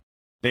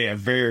 They have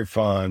very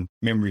fond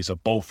memories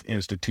of both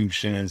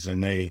institutions,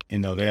 and they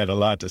had a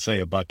lot to say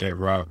about that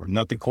rivalry.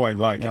 Nothing quite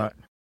like it.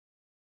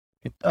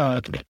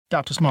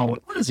 Dr. Smallwood,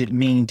 what does it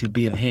mean to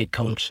be a head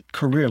coach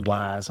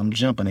career-wise? I'm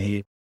jumping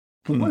ahead.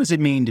 What does it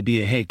mean to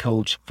be a head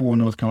coach for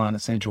North Carolina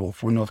Central,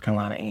 for North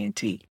Carolina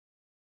A&T?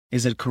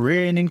 Is it a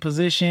career-ending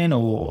position,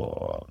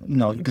 or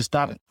you can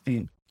stop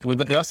it? Well,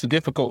 that's a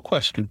difficult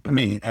question.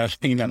 It's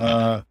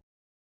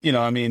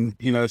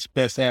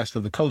best asked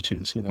of the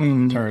coaches,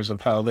 in terms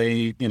of how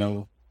they,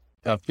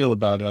 feel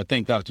about it. I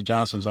think Dr.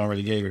 Johnson's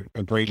already gave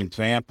a great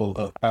example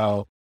of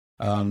how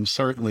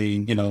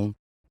certainly,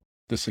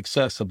 the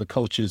success of the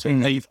coaches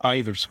in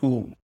either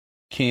school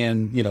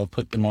can,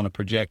 put them on a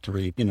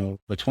trajectory,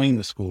 between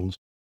the schools.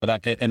 But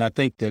I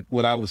think that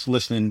what I was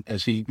listening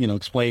as he,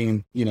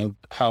 explained,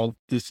 how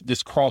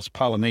this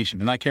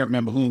cross-pollination, and I can't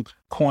remember who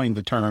coined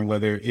the term,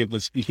 whether it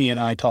was he and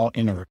I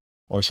talking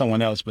or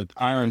someone else, but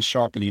iron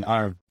sharpening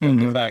iron.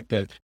 The fact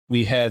that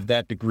we had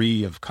that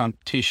degree of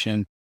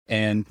competition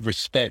and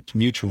respect,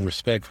 mutual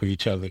respect for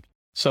each other.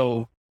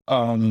 So,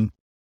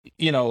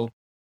 you know,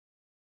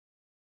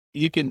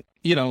 you can,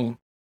 you know,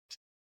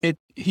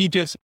 he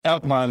just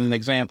outlined an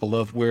example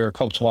of where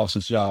Coach lost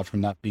his job from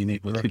not being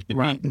able to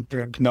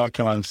beat North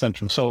Carolina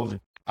Central. So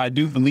I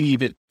do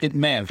believe it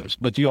matters,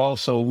 but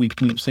we've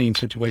seen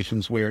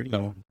situations where, you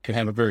know, can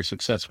have a very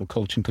successful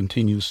coach and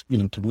continues, you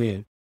know, to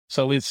win.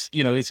 So it's,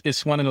 you know,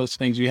 it's one of those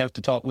things you have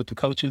to talk with the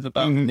coaches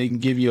about. And they can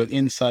give you an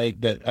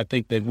insight that I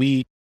think that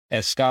we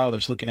as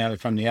scholars looking at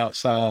it from the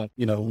outside,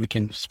 you know, we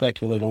can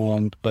speculate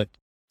on, but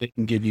they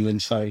can give you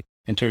insight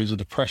in terms of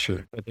the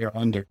pressure that they're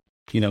under,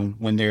 you know,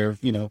 when they're,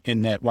 you know,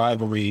 in that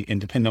rivalry and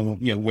depending on,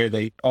 you know, where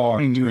they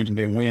are in terms of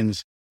their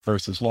wins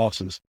versus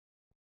losses.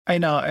 I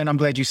know, and I'm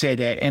glad you said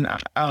that. And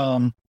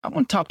I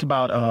want to talk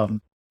about,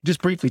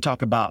 just briefly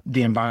talk about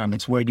the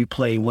environments where you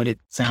play, what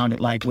it sounded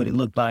like, what it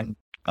looked like.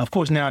 Of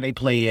course, now they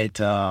play at,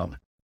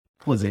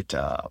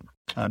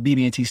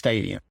 BB&T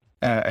Stadium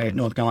at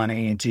North Carolina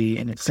A&T,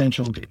 and it's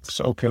Central.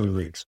 So Kelly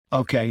Riggs.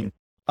 Okay.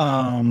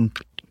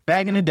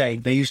 Back in the day,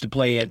 they used to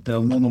play at the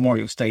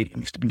Memorial Stadium.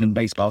 Used to be the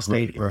baseball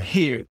stadium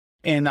here.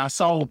 And I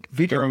saw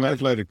Durham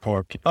Athletic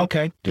Park.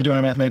 Okay, the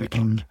Durham Athletic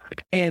Park.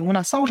 And when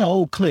I saw the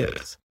old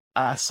clips,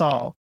 I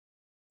saw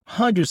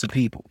hundreds of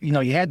people. You know,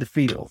 you had the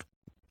field,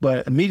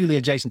 but immediately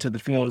adjacent to the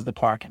field is the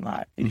parking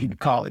lot. If you could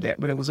call it that,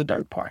 but it was a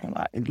dirt parking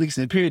lot. At least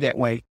it appeared that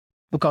way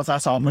because I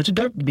saw a bunch of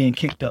dirt being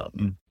kicked up.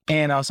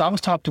 And so I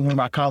was talking to one of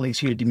my colleagues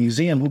here at the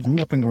museum who grew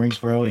up in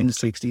Greensboro in the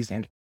 60s.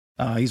 And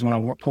he's one I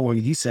worked for.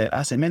 I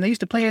said, man, they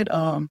used to play at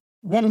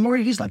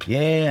Memorial. He's like,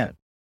 yeah.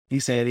 He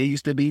said it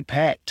used to be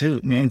packed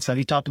too. And so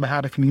he talked about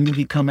how the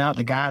community come out,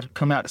 the guys would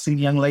come out to see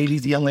the young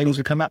ladies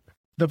would come out,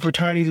 the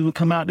fraternities would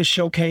come out to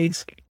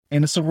showcase,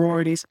 and the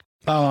sororities.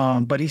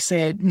 But he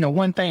said, you know,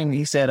 one thing,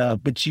 he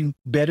said, but you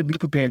better be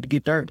prepared to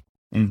get dirty.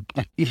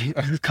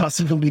 Because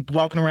you're going to be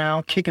walking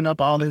around kicking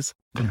up all this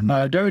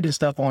dirt and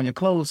stuff on your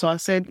clothes. So I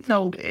said, you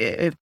know,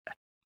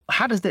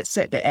 how does that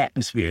set the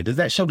atmosphere? Does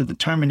that show the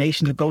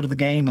determination to go to the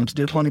game? I'm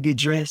still going to get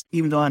dressed,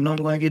 even though I know I'm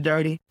going to get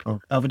dirty.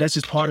 But that's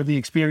just part of the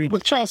experience.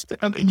 Well, Charles,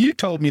 you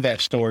told me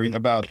that story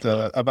about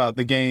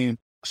the game.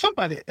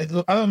 Somebody,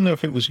 I don't know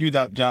if it was you,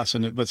 Dr.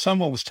 Johnson, but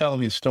someone was telling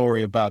me a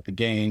story about the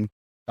game.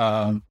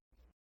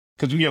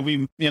 Because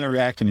we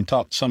interacted and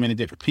talked to so many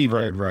different people.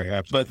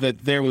 Right. But that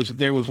there was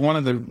one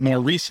of the more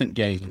recent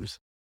games,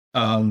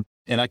 and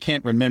I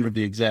can't remember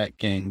the exact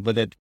game, but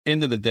at the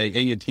end of the day,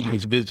 A&T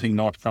was visiting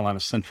North Carolina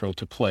Central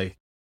to play,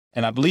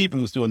 and I believe it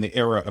was during the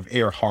era of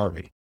Air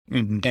Harvey.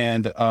 And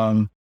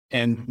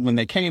when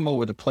they came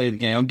over to play the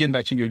game, I'm getting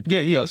back to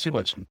your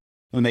situation.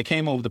 When they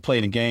came over to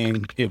play the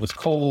game, it was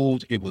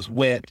cold, it was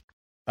wet.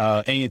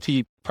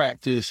 A&T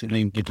practice and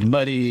then getting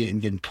muddy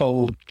and getting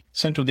cold.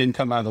 Central didn't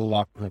come out of the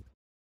locker room.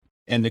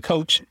 And the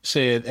coach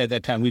said at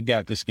that time, we've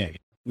got this game.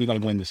 We're going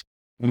to win this.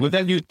 And was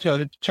that you,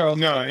 Charles?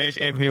 No,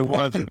 it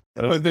wasn't.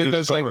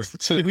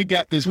 So we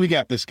got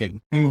this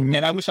game.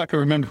 And I wish I could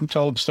remember who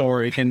told the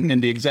story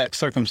and the exact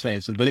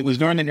circumstances, but it was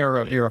during the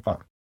era of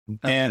Harvey.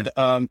 And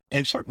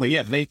certainly,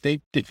 yeah,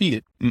 they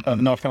defeated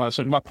North Carolina.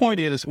 So my point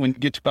is, when it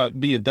gets about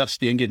being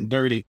dusty and getting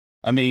dirty,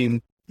 I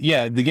mean,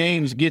 yeah, the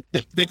games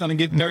they're going to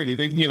get dirty.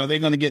 They're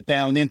going to get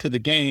down into the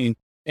game.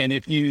 And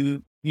if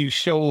you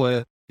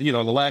show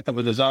the lack of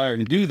a desire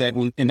to do that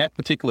in that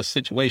particular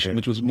situation,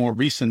 which was more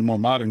recent, more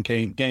modern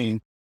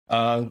game,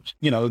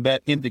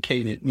 that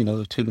indicated,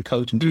 to the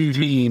coach and to the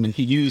team, and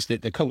he used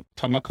it, talking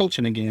about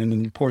coaching again,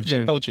 and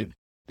important coaching.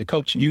 The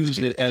coach used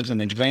it as an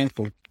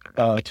example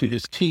to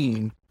his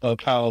team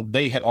of how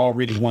they had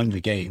already won the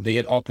game. They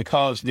had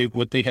because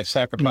what they had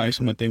sacrificed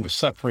and what they were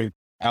suffering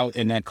out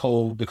in the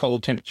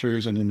cold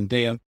temperatures and in the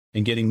damp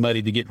and getting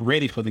muddy to get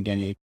ready for the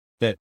game,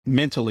 that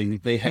mentally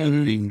they had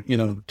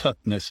the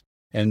toughness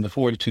and the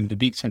fortitude to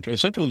beat Central.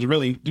 Central was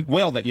really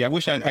well that year. I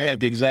wish I had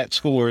the exact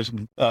scores,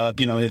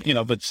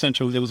 but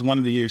Central, it was one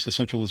of the years that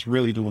Central was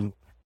really doing.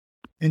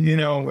 And,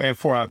 and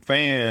for our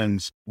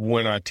fans,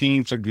 when our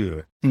teams are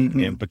good,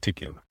 in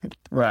particular.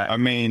 Right. I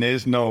mean,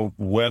 there's no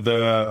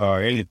weather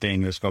or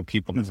anything that's going to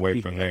keep them away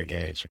from their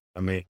games. I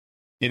mean,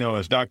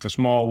 as Dr.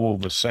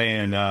 Smallwood was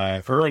saying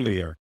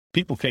earlier,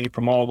 people came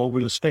from all over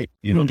the state.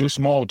 Just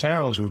small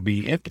towns would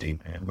be empty,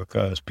 man,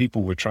 because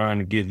people were trying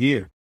to get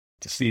here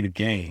to see the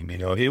game.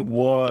 It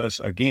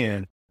was,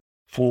 again,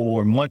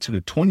 for much of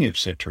the 20th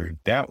century,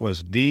 that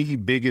was the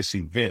biggest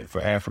event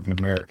for African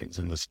Americans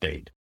in the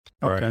state.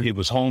 Right? Okay. It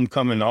was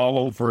homecoming all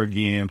over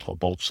again for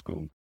both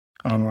schools.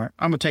 All right.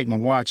 I'm going to take my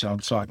watch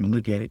off so I can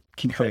look at it.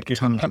 Keep track of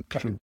time.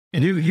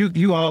 And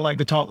you all like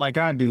to talk like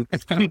I do.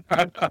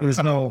 I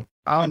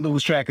don't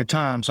lose track of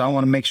time, so I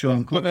want to make sure.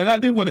 And I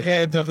do want to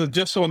add,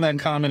 just on that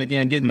comment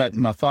again, getting back to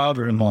my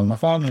father-in-law. My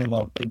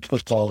father-in-law played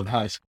football in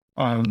high school.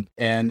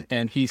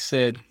 And he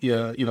said,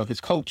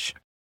 his coach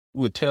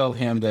would tell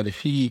him that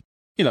if he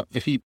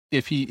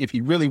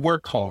really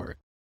worked hard,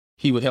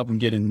 he would help him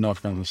get into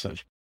North Carolina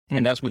Central.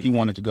 And that's what he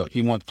wanted to go.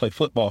 He wanted to play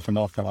football for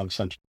North Carolina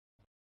Central.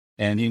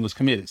 And he was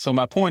committed. So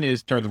my point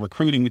is, during the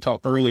recruiting, we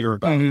talked earlier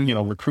about,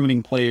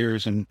 recruiting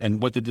players and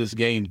what did this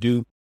game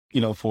do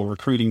for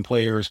recruiting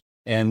players.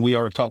 And we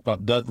already talked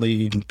about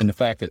Dudley and the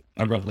fact that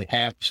roughly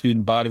half the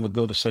student body would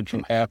go to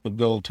Central, half would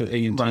go to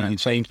A&T. Right.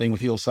 Same thing with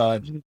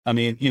Hillside. I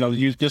mean,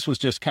 this was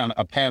just kind of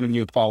a pattern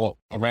you follow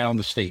around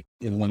the state.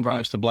 When it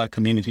comes to Black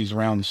communities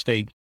around the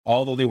state,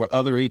 although there were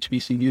other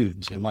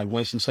HBCUs, and like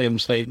Winston-Salem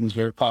State was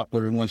very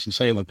popular in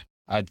Winston-Salem,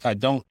 I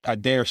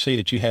dare say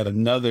that you had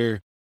another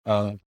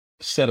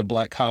set of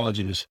Black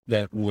colleges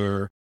that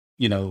were,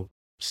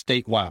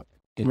 statewide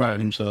in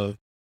terms of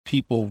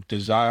people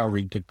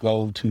desiring to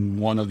go to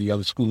one of the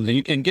other schools.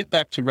 And get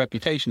back to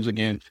reputations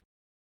again,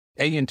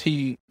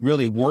 A&T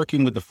really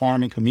working with the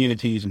farming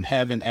communities and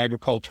having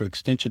agriculture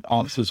extension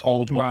offices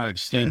all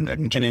throughout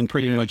and in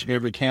pretty much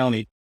every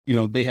county,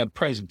 they have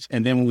presence.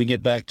 And then when we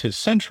get back to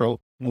Central,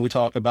 when we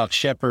talk about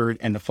Shepherd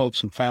and the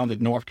folks who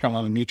founded North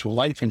Carolina Mutual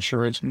Life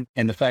Insurance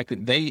and the fact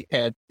that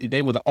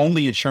they were the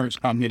only insurance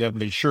company that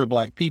would insure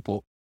Black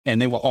people,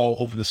 and they were all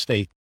over the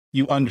state.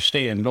 You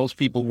understand those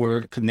people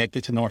were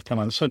connected to North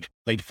Carolina Central.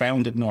 They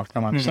founded North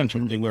Carolina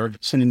Central. They were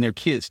sending their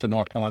kids to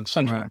North Carolina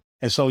Central. Right.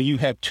 And so you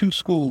have two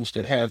schools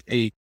that have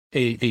a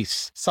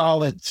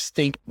solid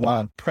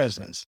statewide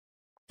presence.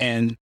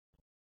 And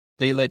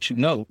they let you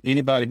know,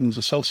 anybody who's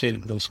associated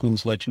with those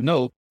schools let you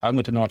know, I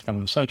went to North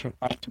Carolina Central,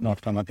 I went to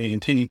North Carolina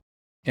A&T.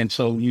 And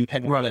so you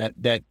had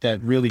that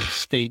really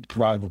state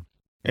rival.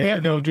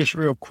 And just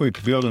real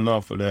quick, building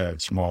off of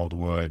that,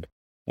 Smallwood,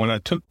 when I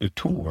took the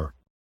tour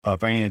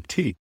of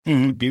A&T,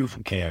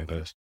 beautiful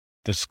campus,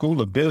 the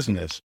School of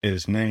Business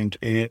is named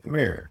Ed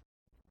Merrick,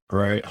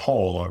 right?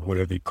 Hall or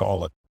whatever you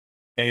call it.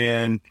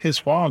 And his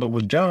father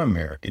was John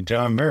Merrick, and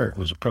John Merrick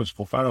was a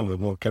principal founder of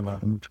North Carolina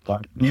Mutual Life.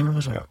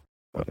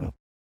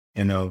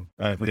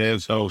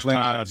 There's those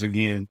ties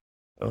again.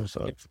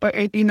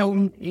 But,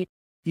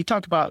 you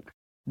talked about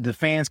the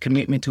fans'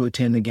 commitment to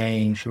attend the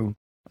game,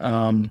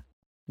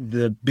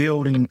 the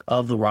building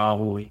of the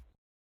rivalry.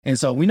 And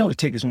so we know the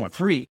tickets weren't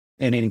free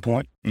at any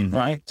point,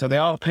 right? So they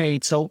all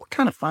paid. So what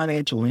kind of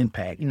financial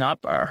impact?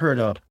 I heard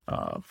a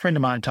friend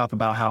of mine talk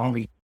about how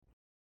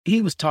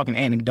he was talking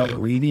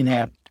anecdotally. He didn't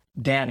have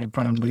data in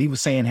front of him, but he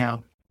was saying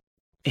how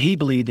he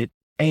believed that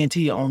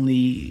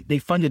A&T they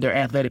funded their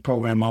athletic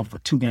program off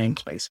of 2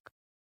 games, basically.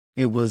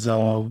 It was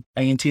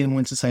A&T and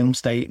Winston-Salem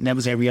State, and that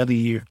was every other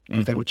year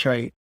if they would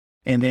trade.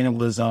 And then it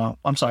was,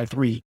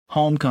 3,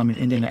 homecoming,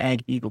 and then the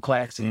Aggie Eagle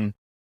Classic.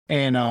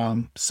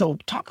 And so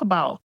talk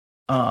about,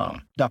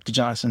 Dr.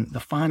 Johnson, the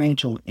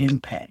financial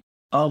impact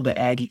of the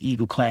Aggie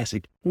Eagle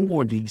Classic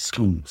for these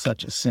schools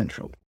such as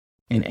Central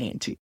and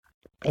A&T.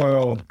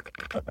 Well,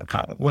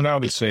 what I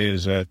would say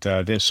is that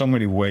there's so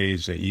many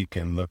ways that you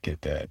can look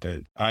at that.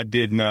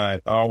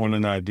 Arwen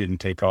and I didn't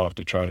take off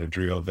to try to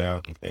drill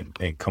down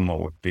and come up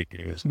with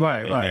figures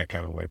that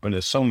kind of way. But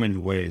there's so many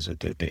ways that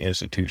the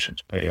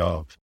institutions pay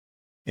off.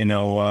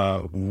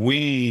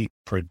 We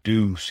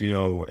produce,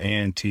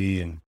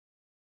 A&T and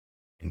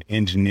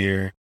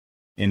engineer,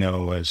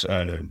 as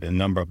the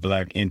number of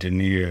Black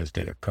engineers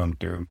that have come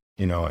through,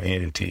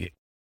 A&T,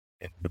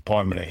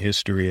 Department of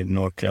History at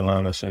North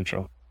Carolina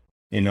Central.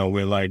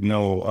 We're like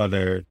no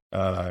other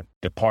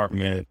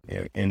department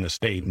in the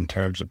state in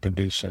terms of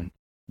producing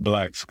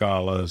Black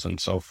scholars and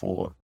so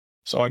forth.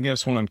 So I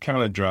guess what I'm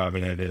kind of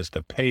driving at is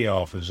the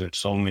payoff is in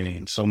so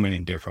many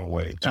different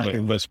ways.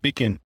 But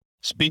speaking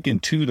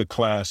to the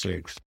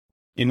classics,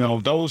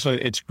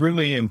 it's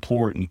really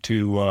important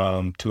to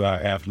our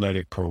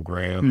athletic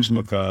programs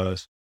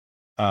because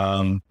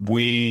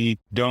we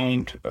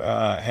don't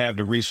have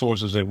the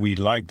resources that we'd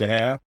like to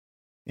have.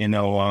 When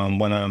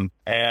I'm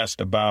asked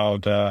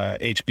about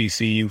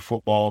HBCU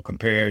football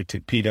compared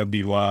to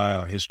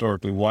PWI or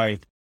historically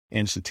white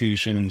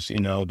institutions,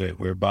 that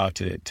we're about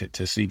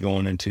to see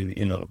going into,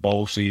 the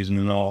bowl season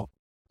and all,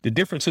 the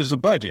difference is the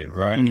budget,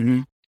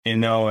 right?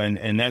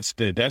 And that's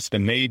the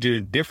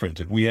major difference.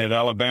 If we had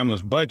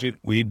Alabama's budget,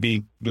 we'd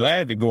be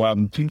glad to go out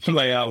and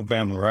play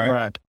Alabama,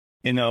 right?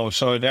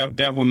 So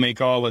that would make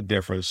all the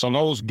difference. So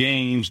those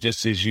games,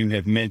 just as you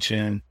have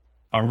mentioned,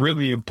 are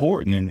really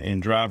important in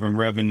driving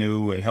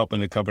revenue and helping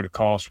to cover the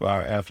cost for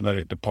our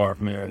athletic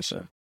departments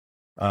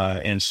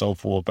and so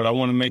forth. But I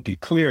want to make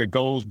it clear it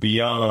goes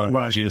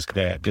beyond just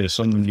that. There's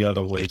so many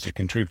other ways it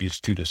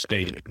contributes to the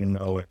state,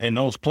 and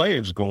those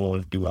players go on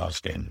to do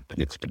outstanding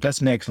things.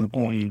 That's an excellent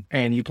point.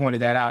 And you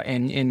pointed that out.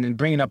 And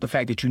bringing up the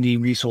fact that you need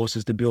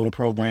resources to build a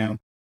program.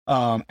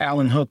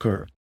 Alan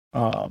Hooker,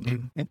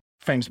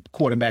 famous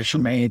quarterback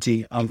from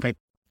A&T,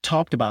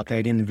 talked about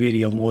that in the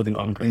video more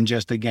than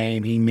just the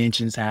game. He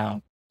mentions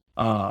how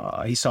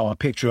he saw a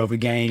picture of a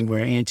game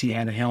where A&T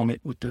had a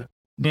helmet with the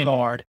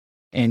guard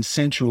and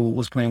Central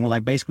was playing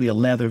with basically a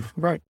leather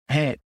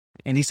hat.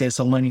 And he said,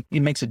 so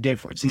it makes a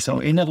difference. So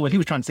in other words, he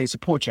was trying to say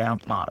support your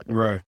alma mater.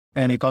 Right.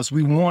 And because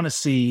we want to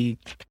see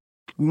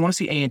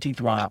A&T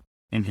thrive.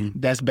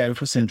 That's better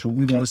for Central.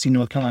 We want to see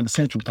North Carolina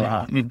Central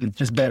thrive.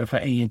 That's better for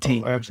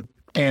A&T. Absolutely.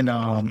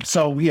 And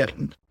so we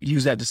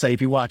use that to say,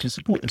 if you're watching,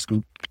 support the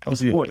school.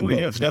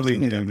 Definitely.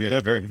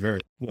 Very,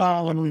 very.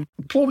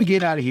 Before we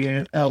get out of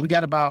here, we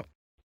got about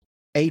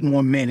 8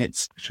 more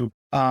minutes.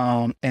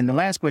 And the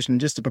last question,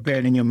 just to prepare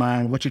it in your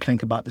mind, what you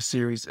think about the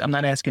series. I'm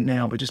not asking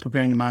now, but just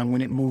preparing your mind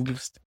when it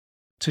moves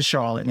to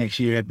Charlotte next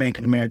year at Bank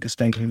of America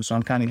Stadium. So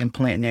I'm kind of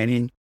implanting that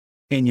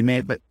in your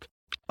man. But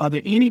are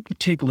there any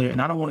particular,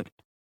 and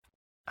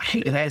I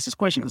hate to ask this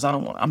question because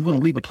I'm going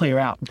to leave a player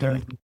out. There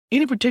are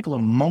any particular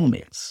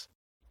moments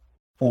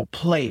or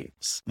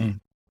players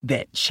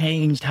that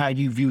changed how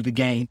you view the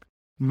game?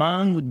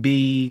 Mine would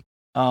be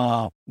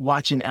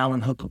watching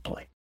Alan Hooker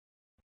play,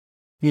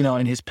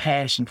 and his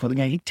passion for the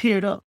game. He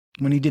teared up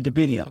when he did the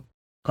video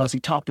because he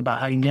talked about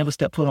how he never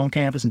stepped foot on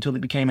campus until he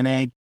became an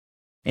Ag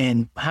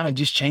and how it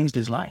just changed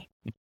his life.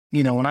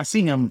 When I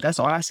see him, that's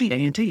all I see,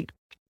 A&T.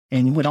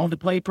 And he went on to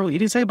play pro. He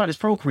didn't say about his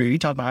pro career. He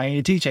talked about how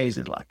A&T changed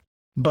his life.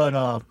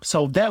 But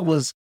so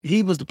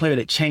he was the player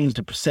that changed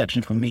the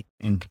perception for me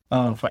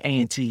for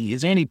A&T.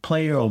 Is there any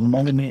player or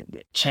moment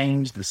that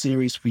changed the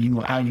series for you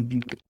or how you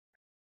view it?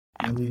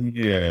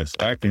 Yes,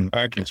 I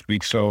can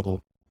speak.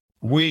 So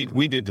we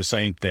did the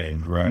same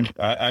thing, right?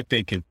 I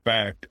think, in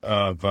fact,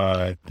 of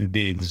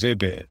the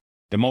exhibit,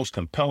 the most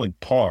compelling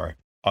part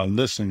are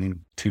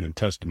listening to the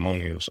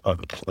testimonials of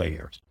the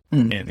players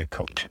and the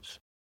coaches.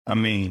 I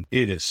mean,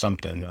 it is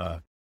something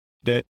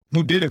that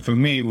who did it for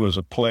me was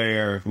a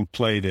player who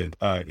played at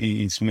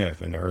E.E.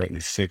 Smith in the early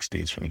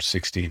 60s, from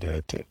 60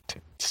 to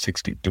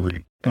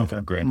 63.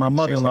 Okay, great. My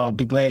mother-in-law will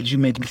be glad you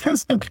made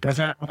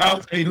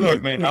the Hey,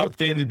 look, man,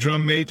 outstanding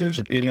drum majors,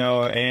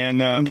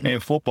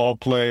 and football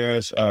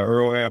players.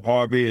 Earl Ab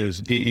Harvey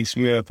is E.E.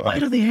 Smith. Why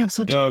do they have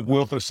such Doug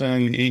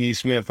Wilkerson, E.E.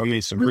 Smith. I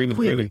mean, some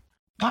really.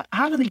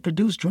 How do they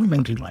produce drum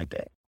majors like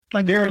that?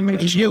 Like they're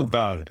intentional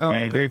about it. Oh,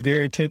 man. I think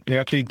they're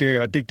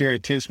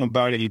intentional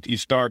about it. You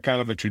start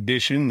kind of a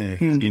tradition,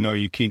 and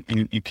you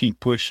keep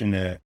pushing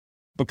that.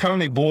 But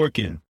Connie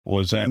Borkin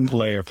was that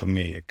player for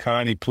me.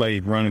 Connie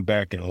played running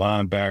back and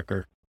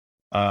linebacker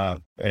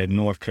at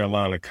North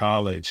Carolina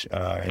College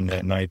in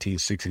that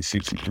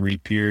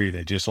 1960-63 period,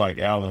 and just like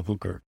Alan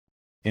Hooker,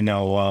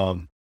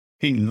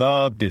 he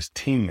loved his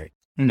teammates.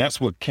 That's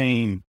what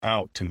came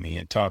out to me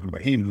in talking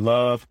about. He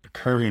loved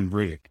Curry and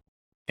Rick.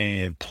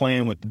 And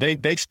playing with,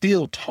 they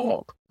still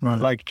talk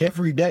like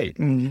every day.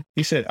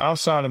 He said,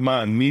 outside of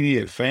my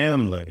immediate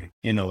family,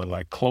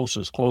 like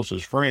closest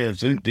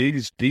friends,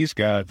 these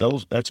guys,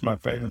 that's my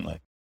family.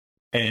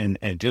 And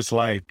just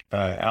like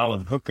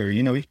Alan Hooker,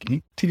 he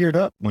teared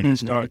up when he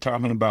started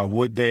talking about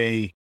what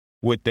they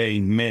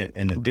meant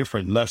and the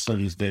different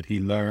lessons that he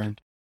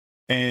learned.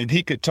 And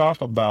he could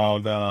talk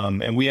about,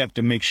 and we have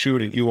to make sure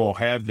that you all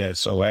have that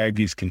so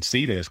Aggies can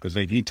see this, because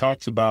he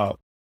talks about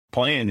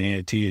playing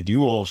A&T at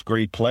you all's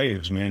great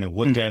players, man, and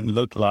what that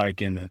looked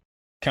like, and the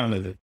kind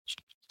of the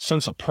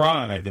sense of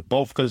pride that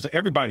both, because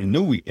everybody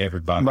knew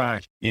everybody,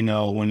 right?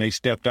 When they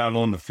stepped out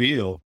on the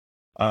field,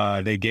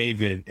 they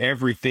gave it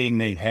everything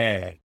they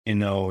had, in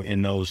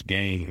those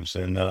games.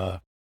 And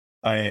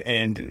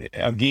again,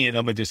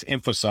 I'm gonna just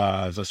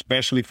emphasize,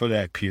 especially for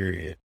that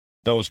period,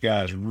 those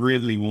guys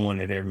really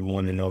wanted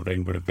everyone to know they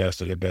were the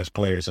best of the best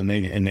players, and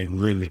they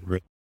really.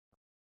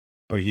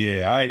 But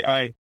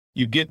yeah,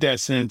 you get that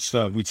sense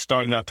of, we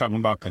started out talking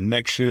about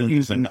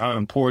connections and how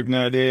important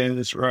that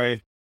is,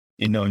 right?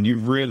 And you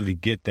really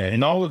get that.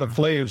 And all of the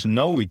players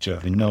know each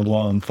other.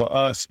 For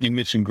us, you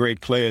mentioned great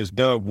players,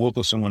 Doug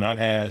Wilkerson, when I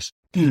asked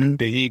the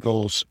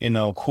Eagles,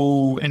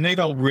 who, and they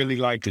don't really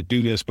like to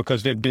do this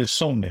because there've been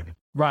so many.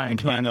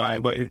 Right.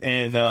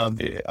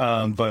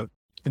 But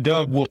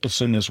Doug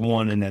Wilkerson is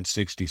one in that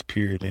 60s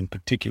period in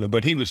particular,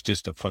 but he was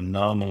just a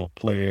phenomenal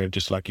player,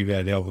 just like you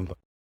had Elvin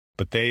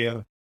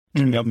Bethea,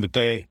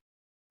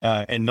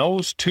 and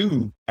those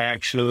two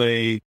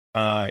actually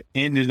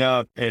ended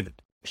up at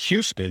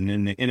Houston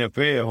in the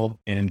NFL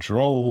and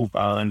drove,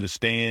 I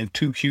understand,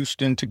 to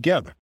Houston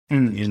together.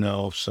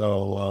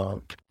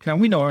 So... now,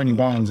 we know Ernie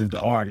Barnes is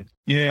the artist.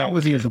 Yeah. How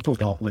was he as a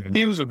football player?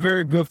 He was a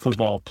very good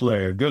football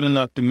player, good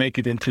enough to make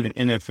it into the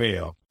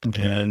NFL.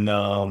 Okay. And,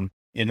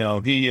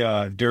 he,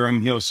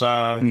 Durham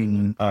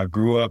Hillside,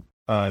 grew up,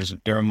 as a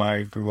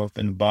Durhamite, grew up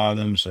in the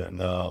bottoms,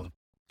 and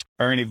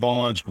Ernie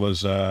Barnes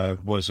was a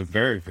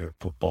very good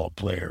football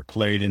player,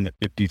 played in the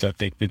 50s, I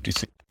think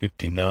 56,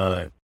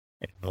 59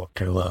 in North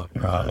Carolina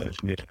College.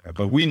 Yeah.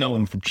 But we know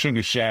him from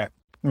Sugar Shack,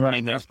 right?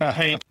 And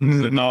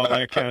all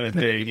that kind of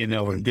thing,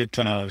 and good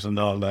times and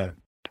all that.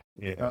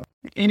 Yeah.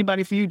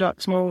 Anybody for you,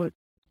 Dr. Smallwood?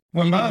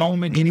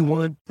 Moment,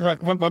 anyone?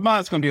 Right. Well,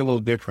 mine's going to be a little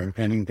different,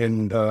 and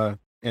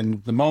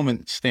the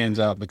moment stands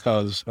out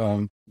because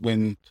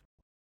when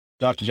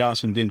Dr.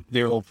 Johnson did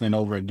their opening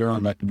over at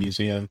Durham at the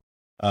museum,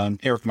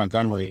 Eric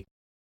Montgomery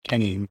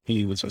came.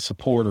 He was a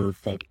supporter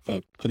for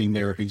putting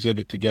their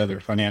exhibit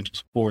together, financial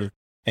supporter,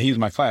 and he was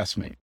my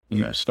classmate.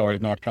 We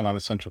started North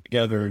Carolina Central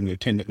together and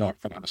attended North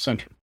Carolina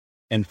Central.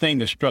 And the thing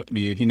that struck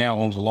me, he now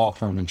owns a law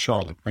firm in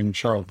Charlotte, bringing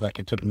Charlotte back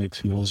into the mix.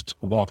 He owns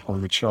a law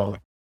firm in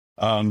Charlotte.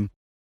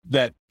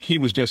 That he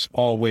was just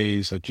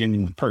always a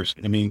genuine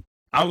person. I mean,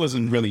 I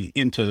wasn't really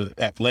into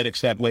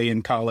athletics that way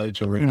in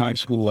college or in high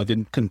school. I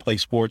couldn't play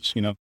sports,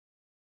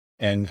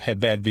 and had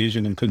bad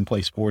vision and couldn't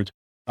play sports.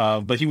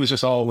 But he was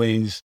just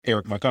always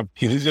Eric Montgomery.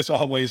 He was just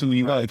always who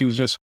he was. He was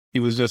just He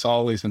was just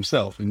always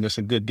himself and just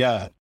a good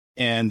guy.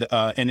 And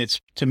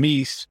it's, to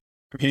me,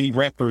 he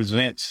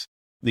represents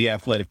the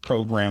athletic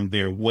program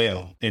there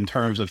well in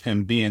terms of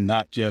him being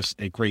not just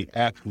a great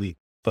athlete,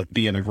 but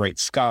being a great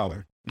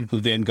scholar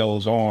who then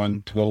goes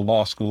on to go to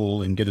law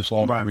school and get his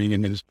law degree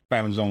and his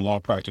family's own law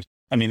practice.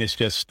 I mean, it's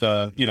just,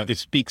 it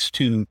speaks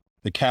to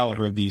the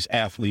caliber of these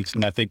athletes.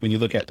 And I think when you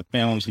look at the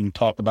films and you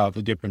talk about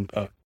the different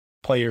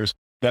players,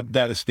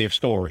 that is their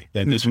story,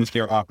 that this was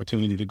their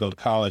opportunity to go to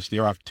college,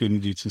 their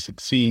opportunity to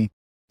succeed,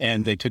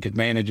 and they took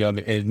advantage of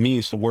it. It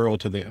means the world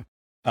to them.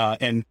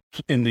 And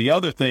the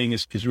other thing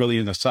is really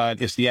an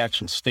aside, it's the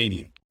actual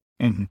stadium.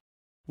 Mm-hmm.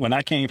 When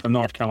I came from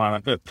North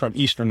Carolina, from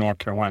Eastern North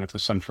Carolina to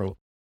Central,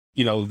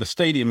 the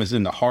stadium is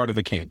in the heart of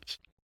the campus.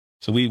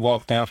 So we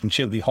walked down from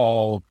Chitley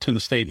Hall to the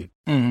stadium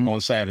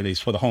on Saturdays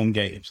for the home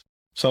games.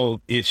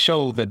 So it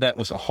showed that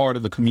was the heart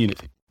of the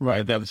community,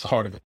 right? That was the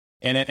heart of it.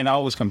 And I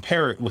always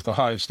compare it with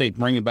Ohio State,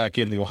 bring it back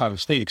into the Ohio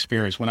State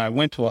experience. When I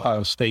went to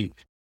Ohio State,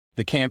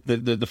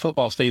 the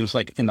football stadium was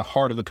like in the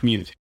heart of the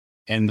community.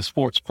 And the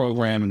sports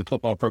program and the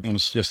football program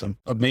was just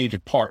a major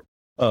part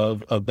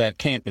of that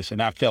campus.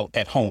 And I felt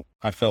at home.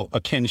 I felt a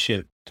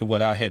kinship to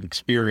what I had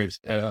experienced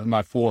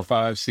my 4,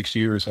 5, 6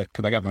 years,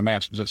 because I got my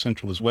master's at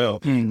Central as well.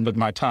 But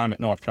my time at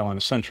North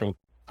Carolina Central,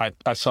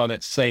 I saw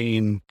that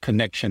same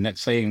connection, that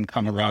same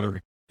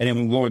camaraderie. And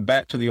then going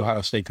back to the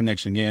Ohio State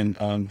connection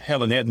again,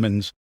 Helen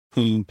Edmonds,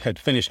 who had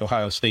finished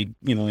Ohio State,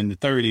 in the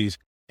 30s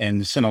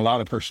and sent a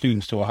lot of her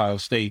students to Ohio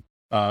State,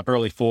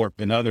 Early Thorpe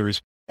and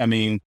others. I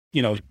mean,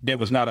 there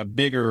was not a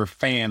bigger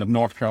fan of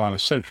North Carolina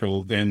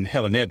Central than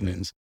Helen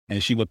Edmonds.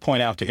 And she would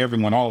point out to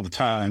everyone all the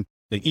time,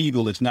 the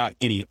Eagle is not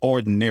any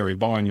ordinary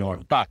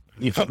barnyard but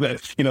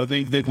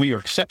that we are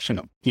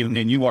exceptional,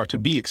 and you are to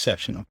be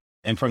exceptional.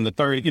 And from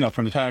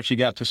the time she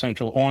got to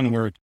Central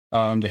onward,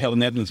 the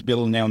Helen Edmonds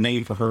building now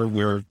named for her,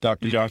 where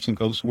Dr. Johnson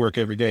goes to work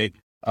every day,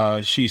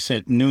 she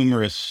sent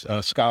numerous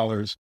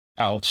scholars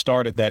out,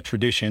 started that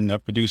tradition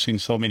of producing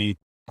so many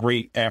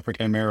great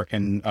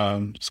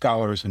African-American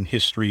scholars in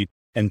history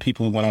and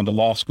people who went on to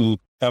law school.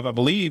 I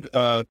believe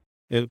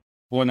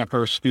one of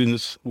her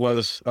students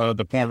was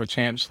the former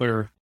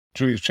Chancellor,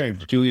 Julius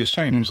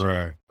Chambers.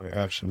 Right.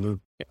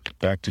 Absolutely. Yeah.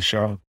 Back to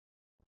Charlotte.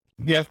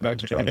 Yes, back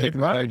to Charlotte.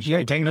 Right.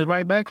 Yeah, taking us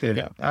right back there.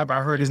 Yeah.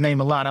 I heard his name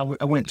a lot.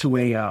 I went to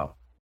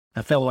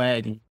a fellow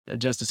Aggie,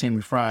 Justice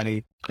Henry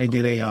Friday. They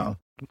did a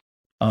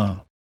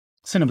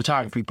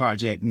cinematography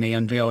project, and they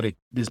unveiled it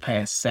this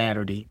past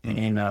Saturday.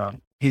 And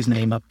his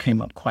name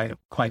came up quite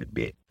a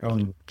bit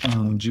on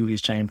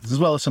Julius Chambers, as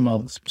well as some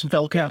others, some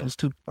fellow captains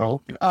too.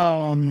 Oh.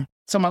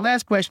 So my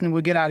last question, and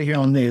we'll get out of here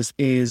on this,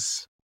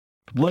 is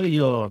what are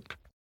your,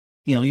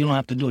 you don't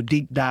have to do a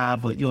deep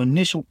dive, but your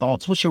initial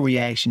thoughts, what's your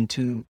reaction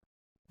to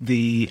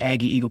the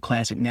Aggie Eagle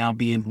Classic now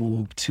being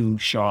moved to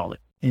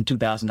Charlotte in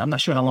 2000? I'm not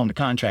sure how long the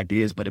contract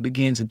is, but it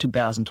begins in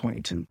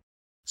 2022.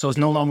 So it's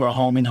no longer a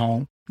home and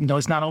home.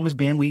 It's not always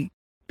been. We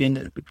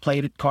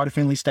played at Carter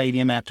Finley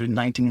Stadium after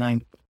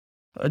 1990.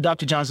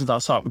 Dr. Johnson, I'll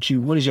start with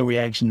you. What is your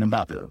reaction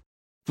about what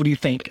do you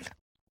think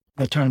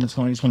the tournament's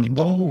going to be?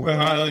 Well,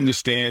 I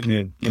understand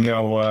it.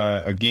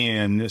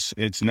 Again,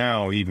 it's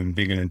now even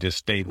bigger than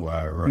just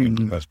statewide, right?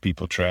 Because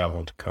people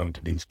travel to come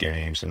to these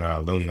games, and our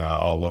alumni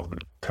all over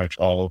the country,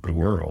 all over the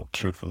world,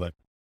 truthfully.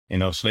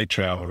 So they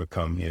travel to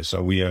come here.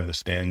 So we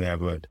understand that.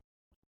 But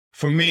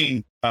for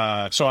me,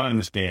 so I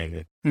understand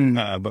it.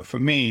 But for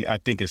me, I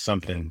think it's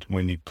something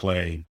when you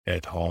play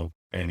at home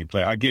and you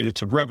play. I get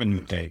it's a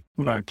revenue thing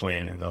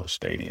playing in those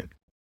stadiums.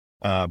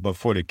 But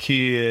for the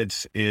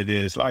kids, it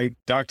is like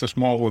Dr.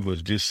 Smallwood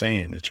was just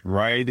saying, it's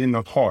right in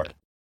the heart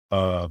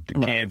of the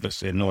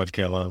campus in North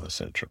Carolina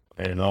Central.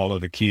 And all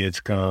of the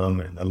kids come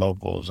and the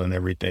locals and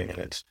everything.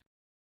 And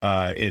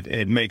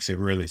it makes it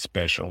really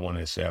special when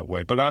it's that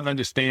way. But I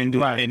understand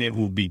it, and it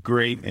will be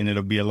great, and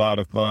it'll be a lot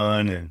of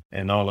fun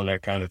and all of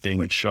that kind of thing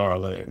with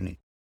Charlotte.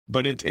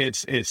 But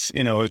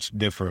it's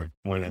different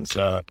when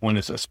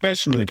it's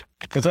especially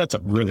because that's a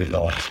really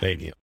large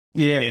stadium.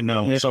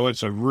 Yeah. So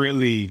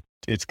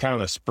it's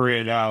kind of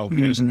spread out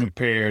as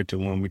compared to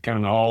when we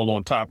kind of all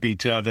on top of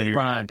each other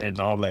and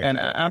all that. And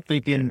I'm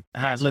thinking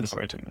how it looks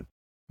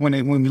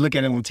when we look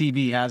at it on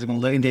TV, how's it going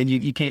to look? And then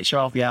you can't show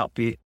off your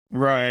outfit.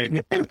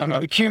 Right.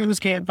 The cameras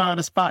can't find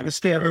a spot to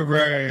step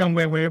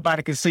somewhere where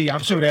everybody can see. I'm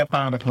sure they'll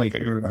find a place.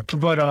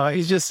 But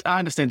it's just, I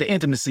understand the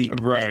intimacy.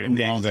 Right.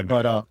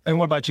 But and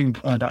what about you,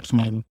 Dr.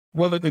 Smallwood?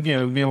 Well,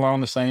 again, be along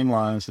the same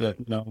lines that,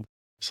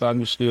 it's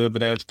understood,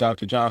 but as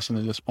Dr. Johnson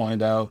has just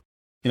pointed out,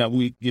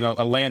 we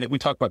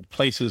talk about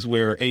places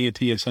where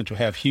A&T and Central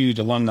have huge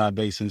alumni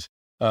bases,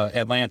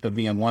 Atlanta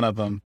being one of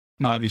them,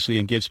 obviously,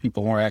 and gives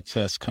people more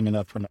access coming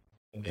up from,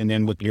 and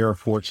then with the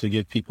airports to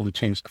give people the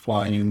chance to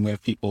fly in,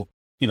 with people,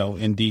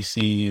 in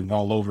DC and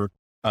all over,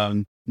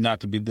 not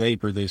to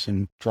belabor this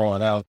and draw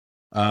it out.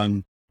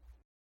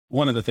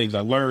 One of the things I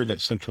learned at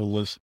Central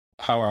was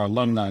how our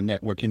alumni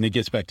network, and it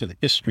gets back to the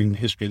history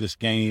of this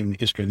game, the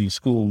history of these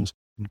schools,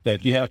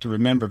 that you have to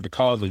remember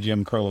because of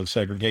Jim Crow and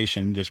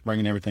segregation, just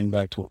bringing everything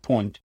back to a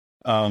point.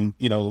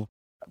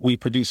 We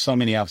produced so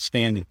many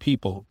outstanding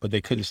people, but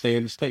they couldn't stay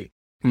in the state.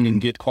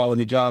 and get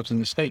quality jobs in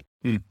the state.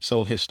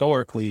 So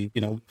historically,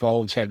 we've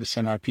always had to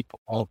send our people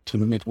out to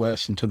the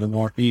Midwest and to the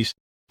Northeast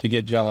to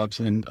get jobs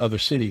in other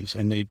cities,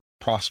 and they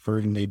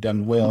prospered and they've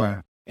done well.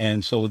 Right.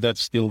 And so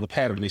that's still the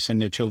pattern. They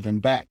send their children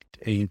back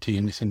to A&T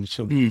and they send their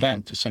children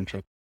back to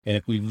Central. And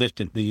if we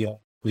lifted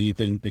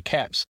the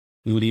caps,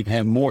 we would even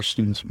have more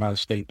students from out of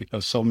state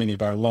because so many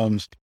of our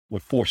alums were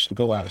forced to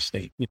go out of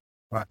state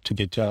to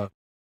get jobs.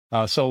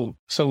 So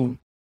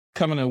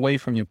coming away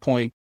from your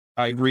point,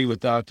 I agree with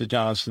Dr.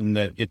 Johnson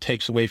that it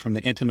takes away from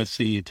the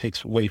intimacy. It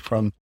takes away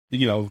from,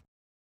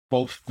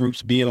 both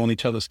groups being on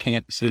each other's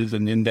campuses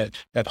and then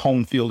that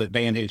home field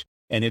advantage.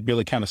 And it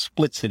really kind of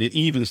splits it. It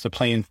evens the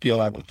playing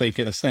field, I would think,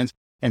 in the sense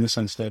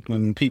that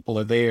when people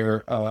are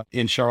there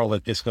in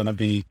Charlotte, it's going to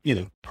be,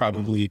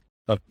 probably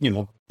a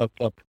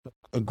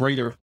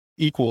greater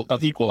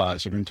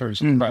equalizer in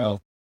terms of crowd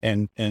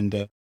and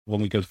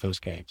when we go to those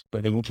games.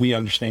 But we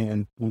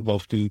understand, we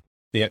both do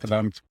the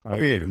economics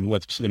and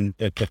what's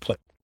at play.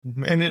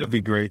 And it'll be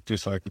great,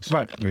 just like it's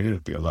right. I mean, it'll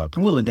be a lot.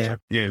 We'll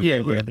adapt.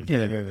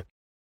 Yeah.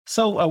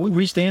 So we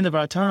reached the end of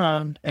our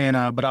time,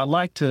 and but I'd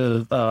like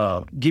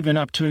to give you an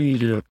opportunity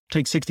to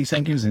take 60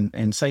 seconds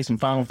and say some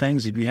final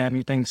things if you have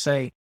anything to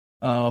say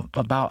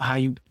about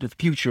the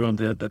future of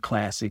the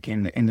Classic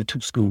and the two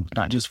schools,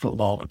 not just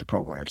football, but the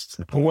programs.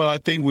 Well, I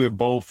think we're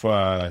both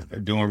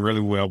doing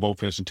really well.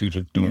 Both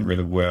institutions are doing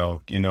really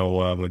well.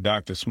 When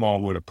Dr.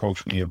 Smallwood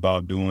approached me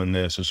about doing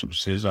this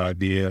was his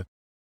idea.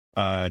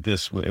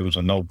 It was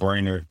a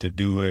no-brainer to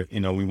do it.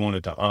 We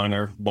wanted to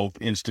honor both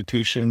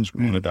institutions.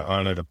 We wanted to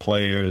honor the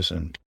players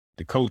and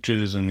the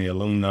coaches and the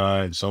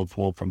alumni and so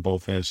forth from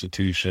both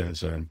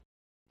institutions. And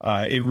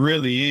it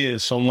really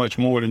is so much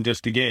more than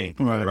just a game,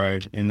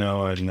 right?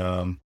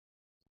 And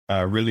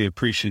really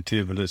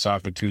appreciative of this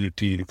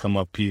opportunity to come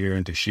up here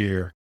and to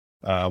share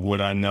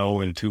what I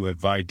know and to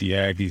invite the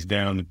Aggies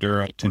down to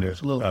Durham to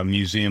the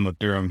Museum of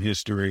Durham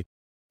History.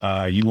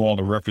 You all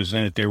are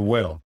represented there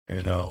well.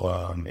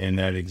 In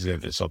that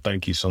exhibit. So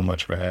thank you so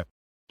much for having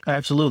me.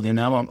 Absolutely. And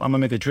I'm going to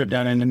make a trip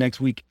down in the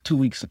next week, 2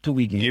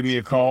 weekends. Give me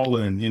a call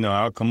and,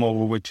 I'll come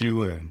over with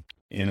you and,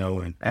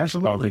 and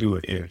absolutely. I'll do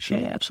it. Yeah, sure.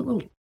 Yeah,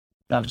 absolutely.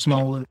 Dr.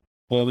 Smallwood.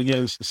 Well,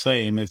 again, it's the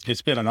same.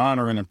 It's been an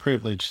honor and a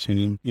privilege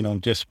to,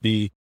 just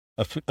be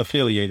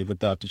affiliated with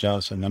Dr.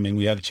 Johnson. I mean,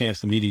 we had a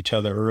chance to meet each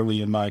other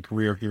early in my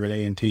career here at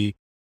A&T,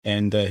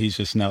 and he's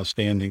just an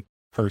outstanding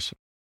person.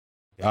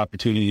 The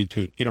opportunity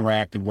to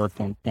interact and work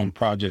on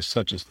projects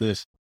such as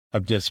this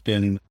have just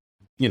been,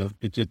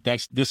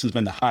 this has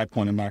been the high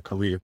point in my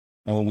career.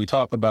 And when we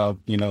talk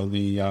about,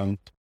 the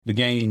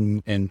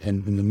game and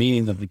the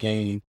meaning of the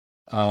game,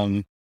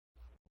 you're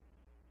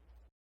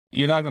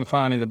not going to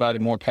find anybody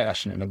more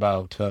passionate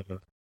about,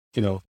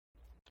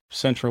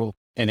 Central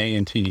and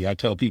A&T. I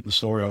tell people the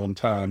story all the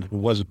time. If it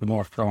wasn't for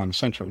North Carolina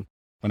Central,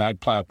 when I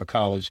applied for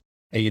college,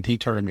 A&T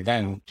turned me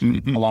down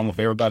along with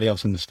everybody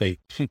else in the state.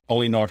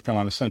 Only North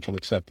Carolina Central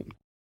accepted me.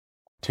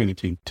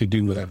 Opportunity to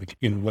do whatever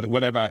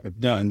I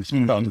have done is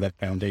because of that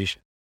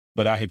foundation.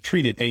 But I have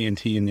treated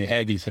A&T and the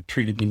Aggies have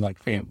treated me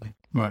like family.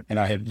 Right. And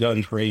I have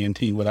done for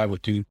A&T what I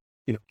would do,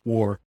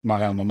 for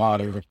my alma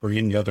mater or for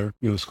any other,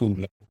 school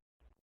level.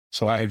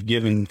 So I have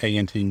given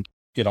A&T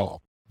it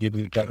all,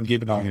 given it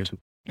all to.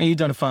 And you've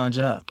done a fine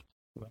job.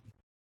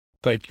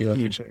 Thank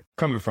you.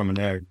 Coming from an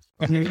Aggie.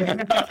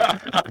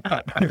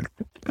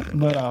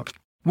 But,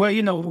 we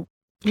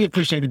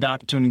appreciated the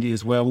opportunity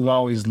as well. We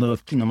always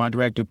loved, my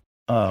director,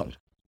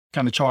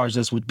 kind of charged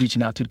us with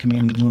reaching out to the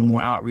community, doing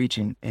more outreach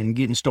and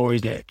getting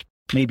stories that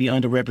may be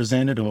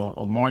underrepresented or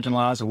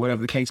marginalized or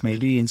whatever the case may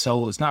be. And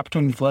so it's an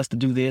opportunity for us to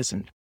do this.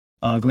 And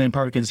Glenn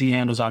Perkins, he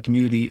handles our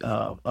community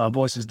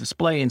voices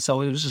display. And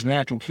so it was just a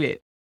natural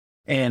fit.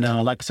 And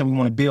like I said, we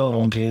want to build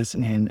on this.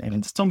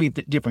 And so many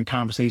different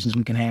conversations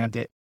we can have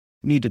that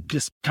need to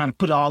just kind of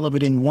put all of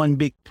it in one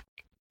big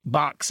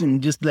box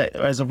and just let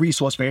as a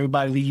resource for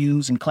everybody to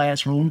use in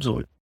classrooms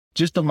or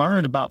just to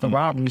learn about the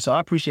rivalry. So I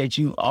appreciate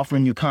you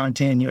offering your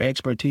content, your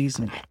expertise,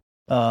 and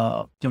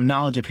your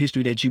knowledge of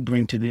history that you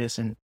bring to this.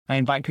 And I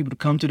invite people to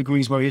come to the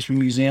Greensboro History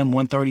Museum,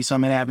 130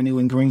 Summit Avenue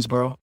in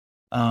Greensboro.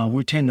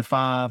 We're 10 to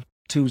 5,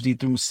 Tuesday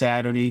through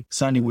Saturday.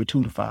 Sunday, we're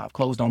 2 to 5,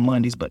 closed on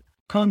Mondays. But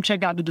come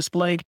check out the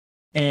display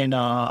and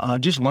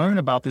just learn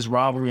about this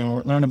rivalry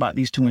and learn about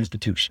these two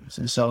institutions.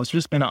 And so it's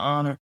just been an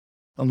honor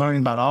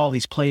learning about all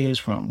these players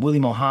from Willie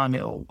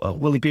Muhammad,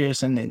 Willie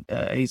Pearson, and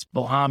Ace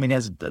Mohammed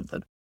has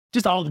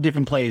just all the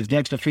different players,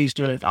 Dexter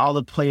Feaster, all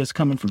the players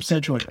coming from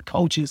Central and the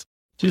coaches.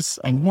 Just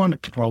a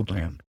wonderful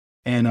program.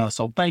 And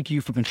so thank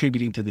you for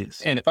contributing to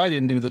this. And if I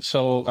didn't do that,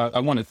 so I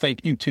want to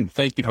thank you too.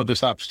 Thank you for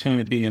this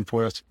opportunity and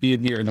for us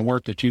being here and the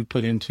work that you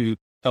put into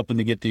helping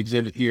to get the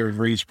exhibit here in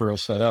Greensboro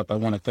set up. I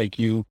want to thank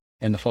you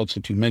and the folks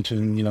that you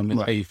mentioned,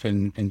 Ms. Haith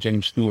and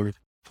James Stewart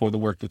for the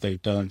work that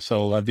they've done.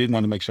 So I did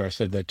want to make sure I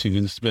said that too.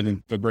 And it's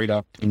been a great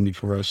opportunity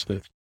for us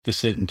to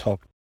sit and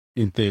talk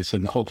in this,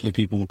 and hopefully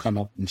people will come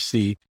up and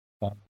see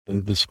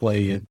the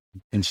display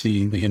and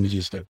see the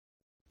images there.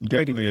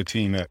 Definitely a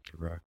team effort,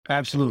 right?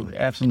 Absolutely.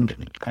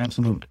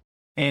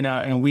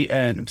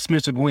 And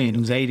Spencer Gwynn,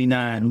 who's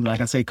 89, who,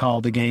 like I say,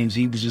 called the games.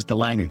 He was just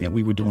delighted that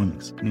we were doing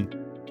this.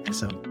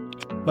 So,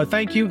 but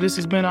thank you. This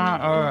has been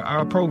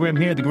our program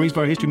here at the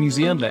Greensboro History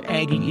Museum, the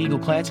Aggie Eagle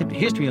Classic, the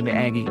history of the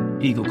Aggie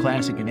Eagle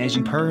Classic. And as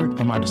you've heard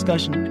from our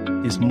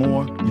discussion, it's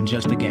more than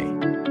just a game.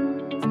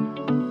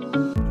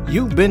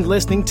 You've been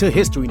listening to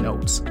History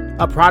Notes,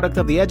 a product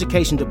of the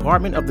Education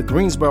Department of the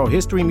Greensboro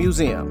History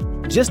Museum.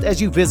 Just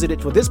as you visited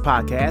for this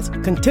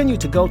podcast, continue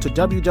to go to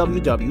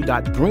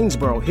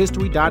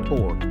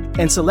www.greensborohistory.org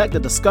and select the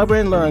Discover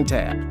and Learn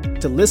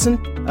tab to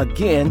listen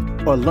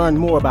again or learn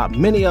more about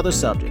many other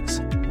subjects.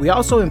 We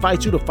also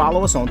invite you to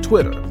follow us on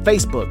Twitter,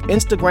 Facebook,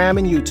 Instagram,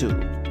 and YouTube.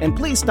 And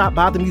please stop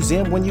by the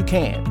museum when you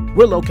can.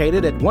 We're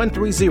located at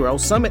 130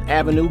 Summit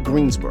Avenue,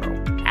 Greensboro.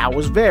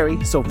 Hours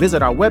vary, so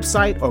visit our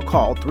website or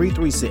call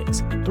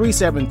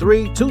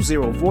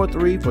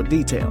 336-373-2043 for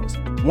details.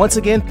 Once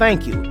again,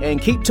 thank you,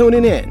 and keep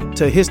tuning in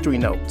to History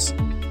Notes.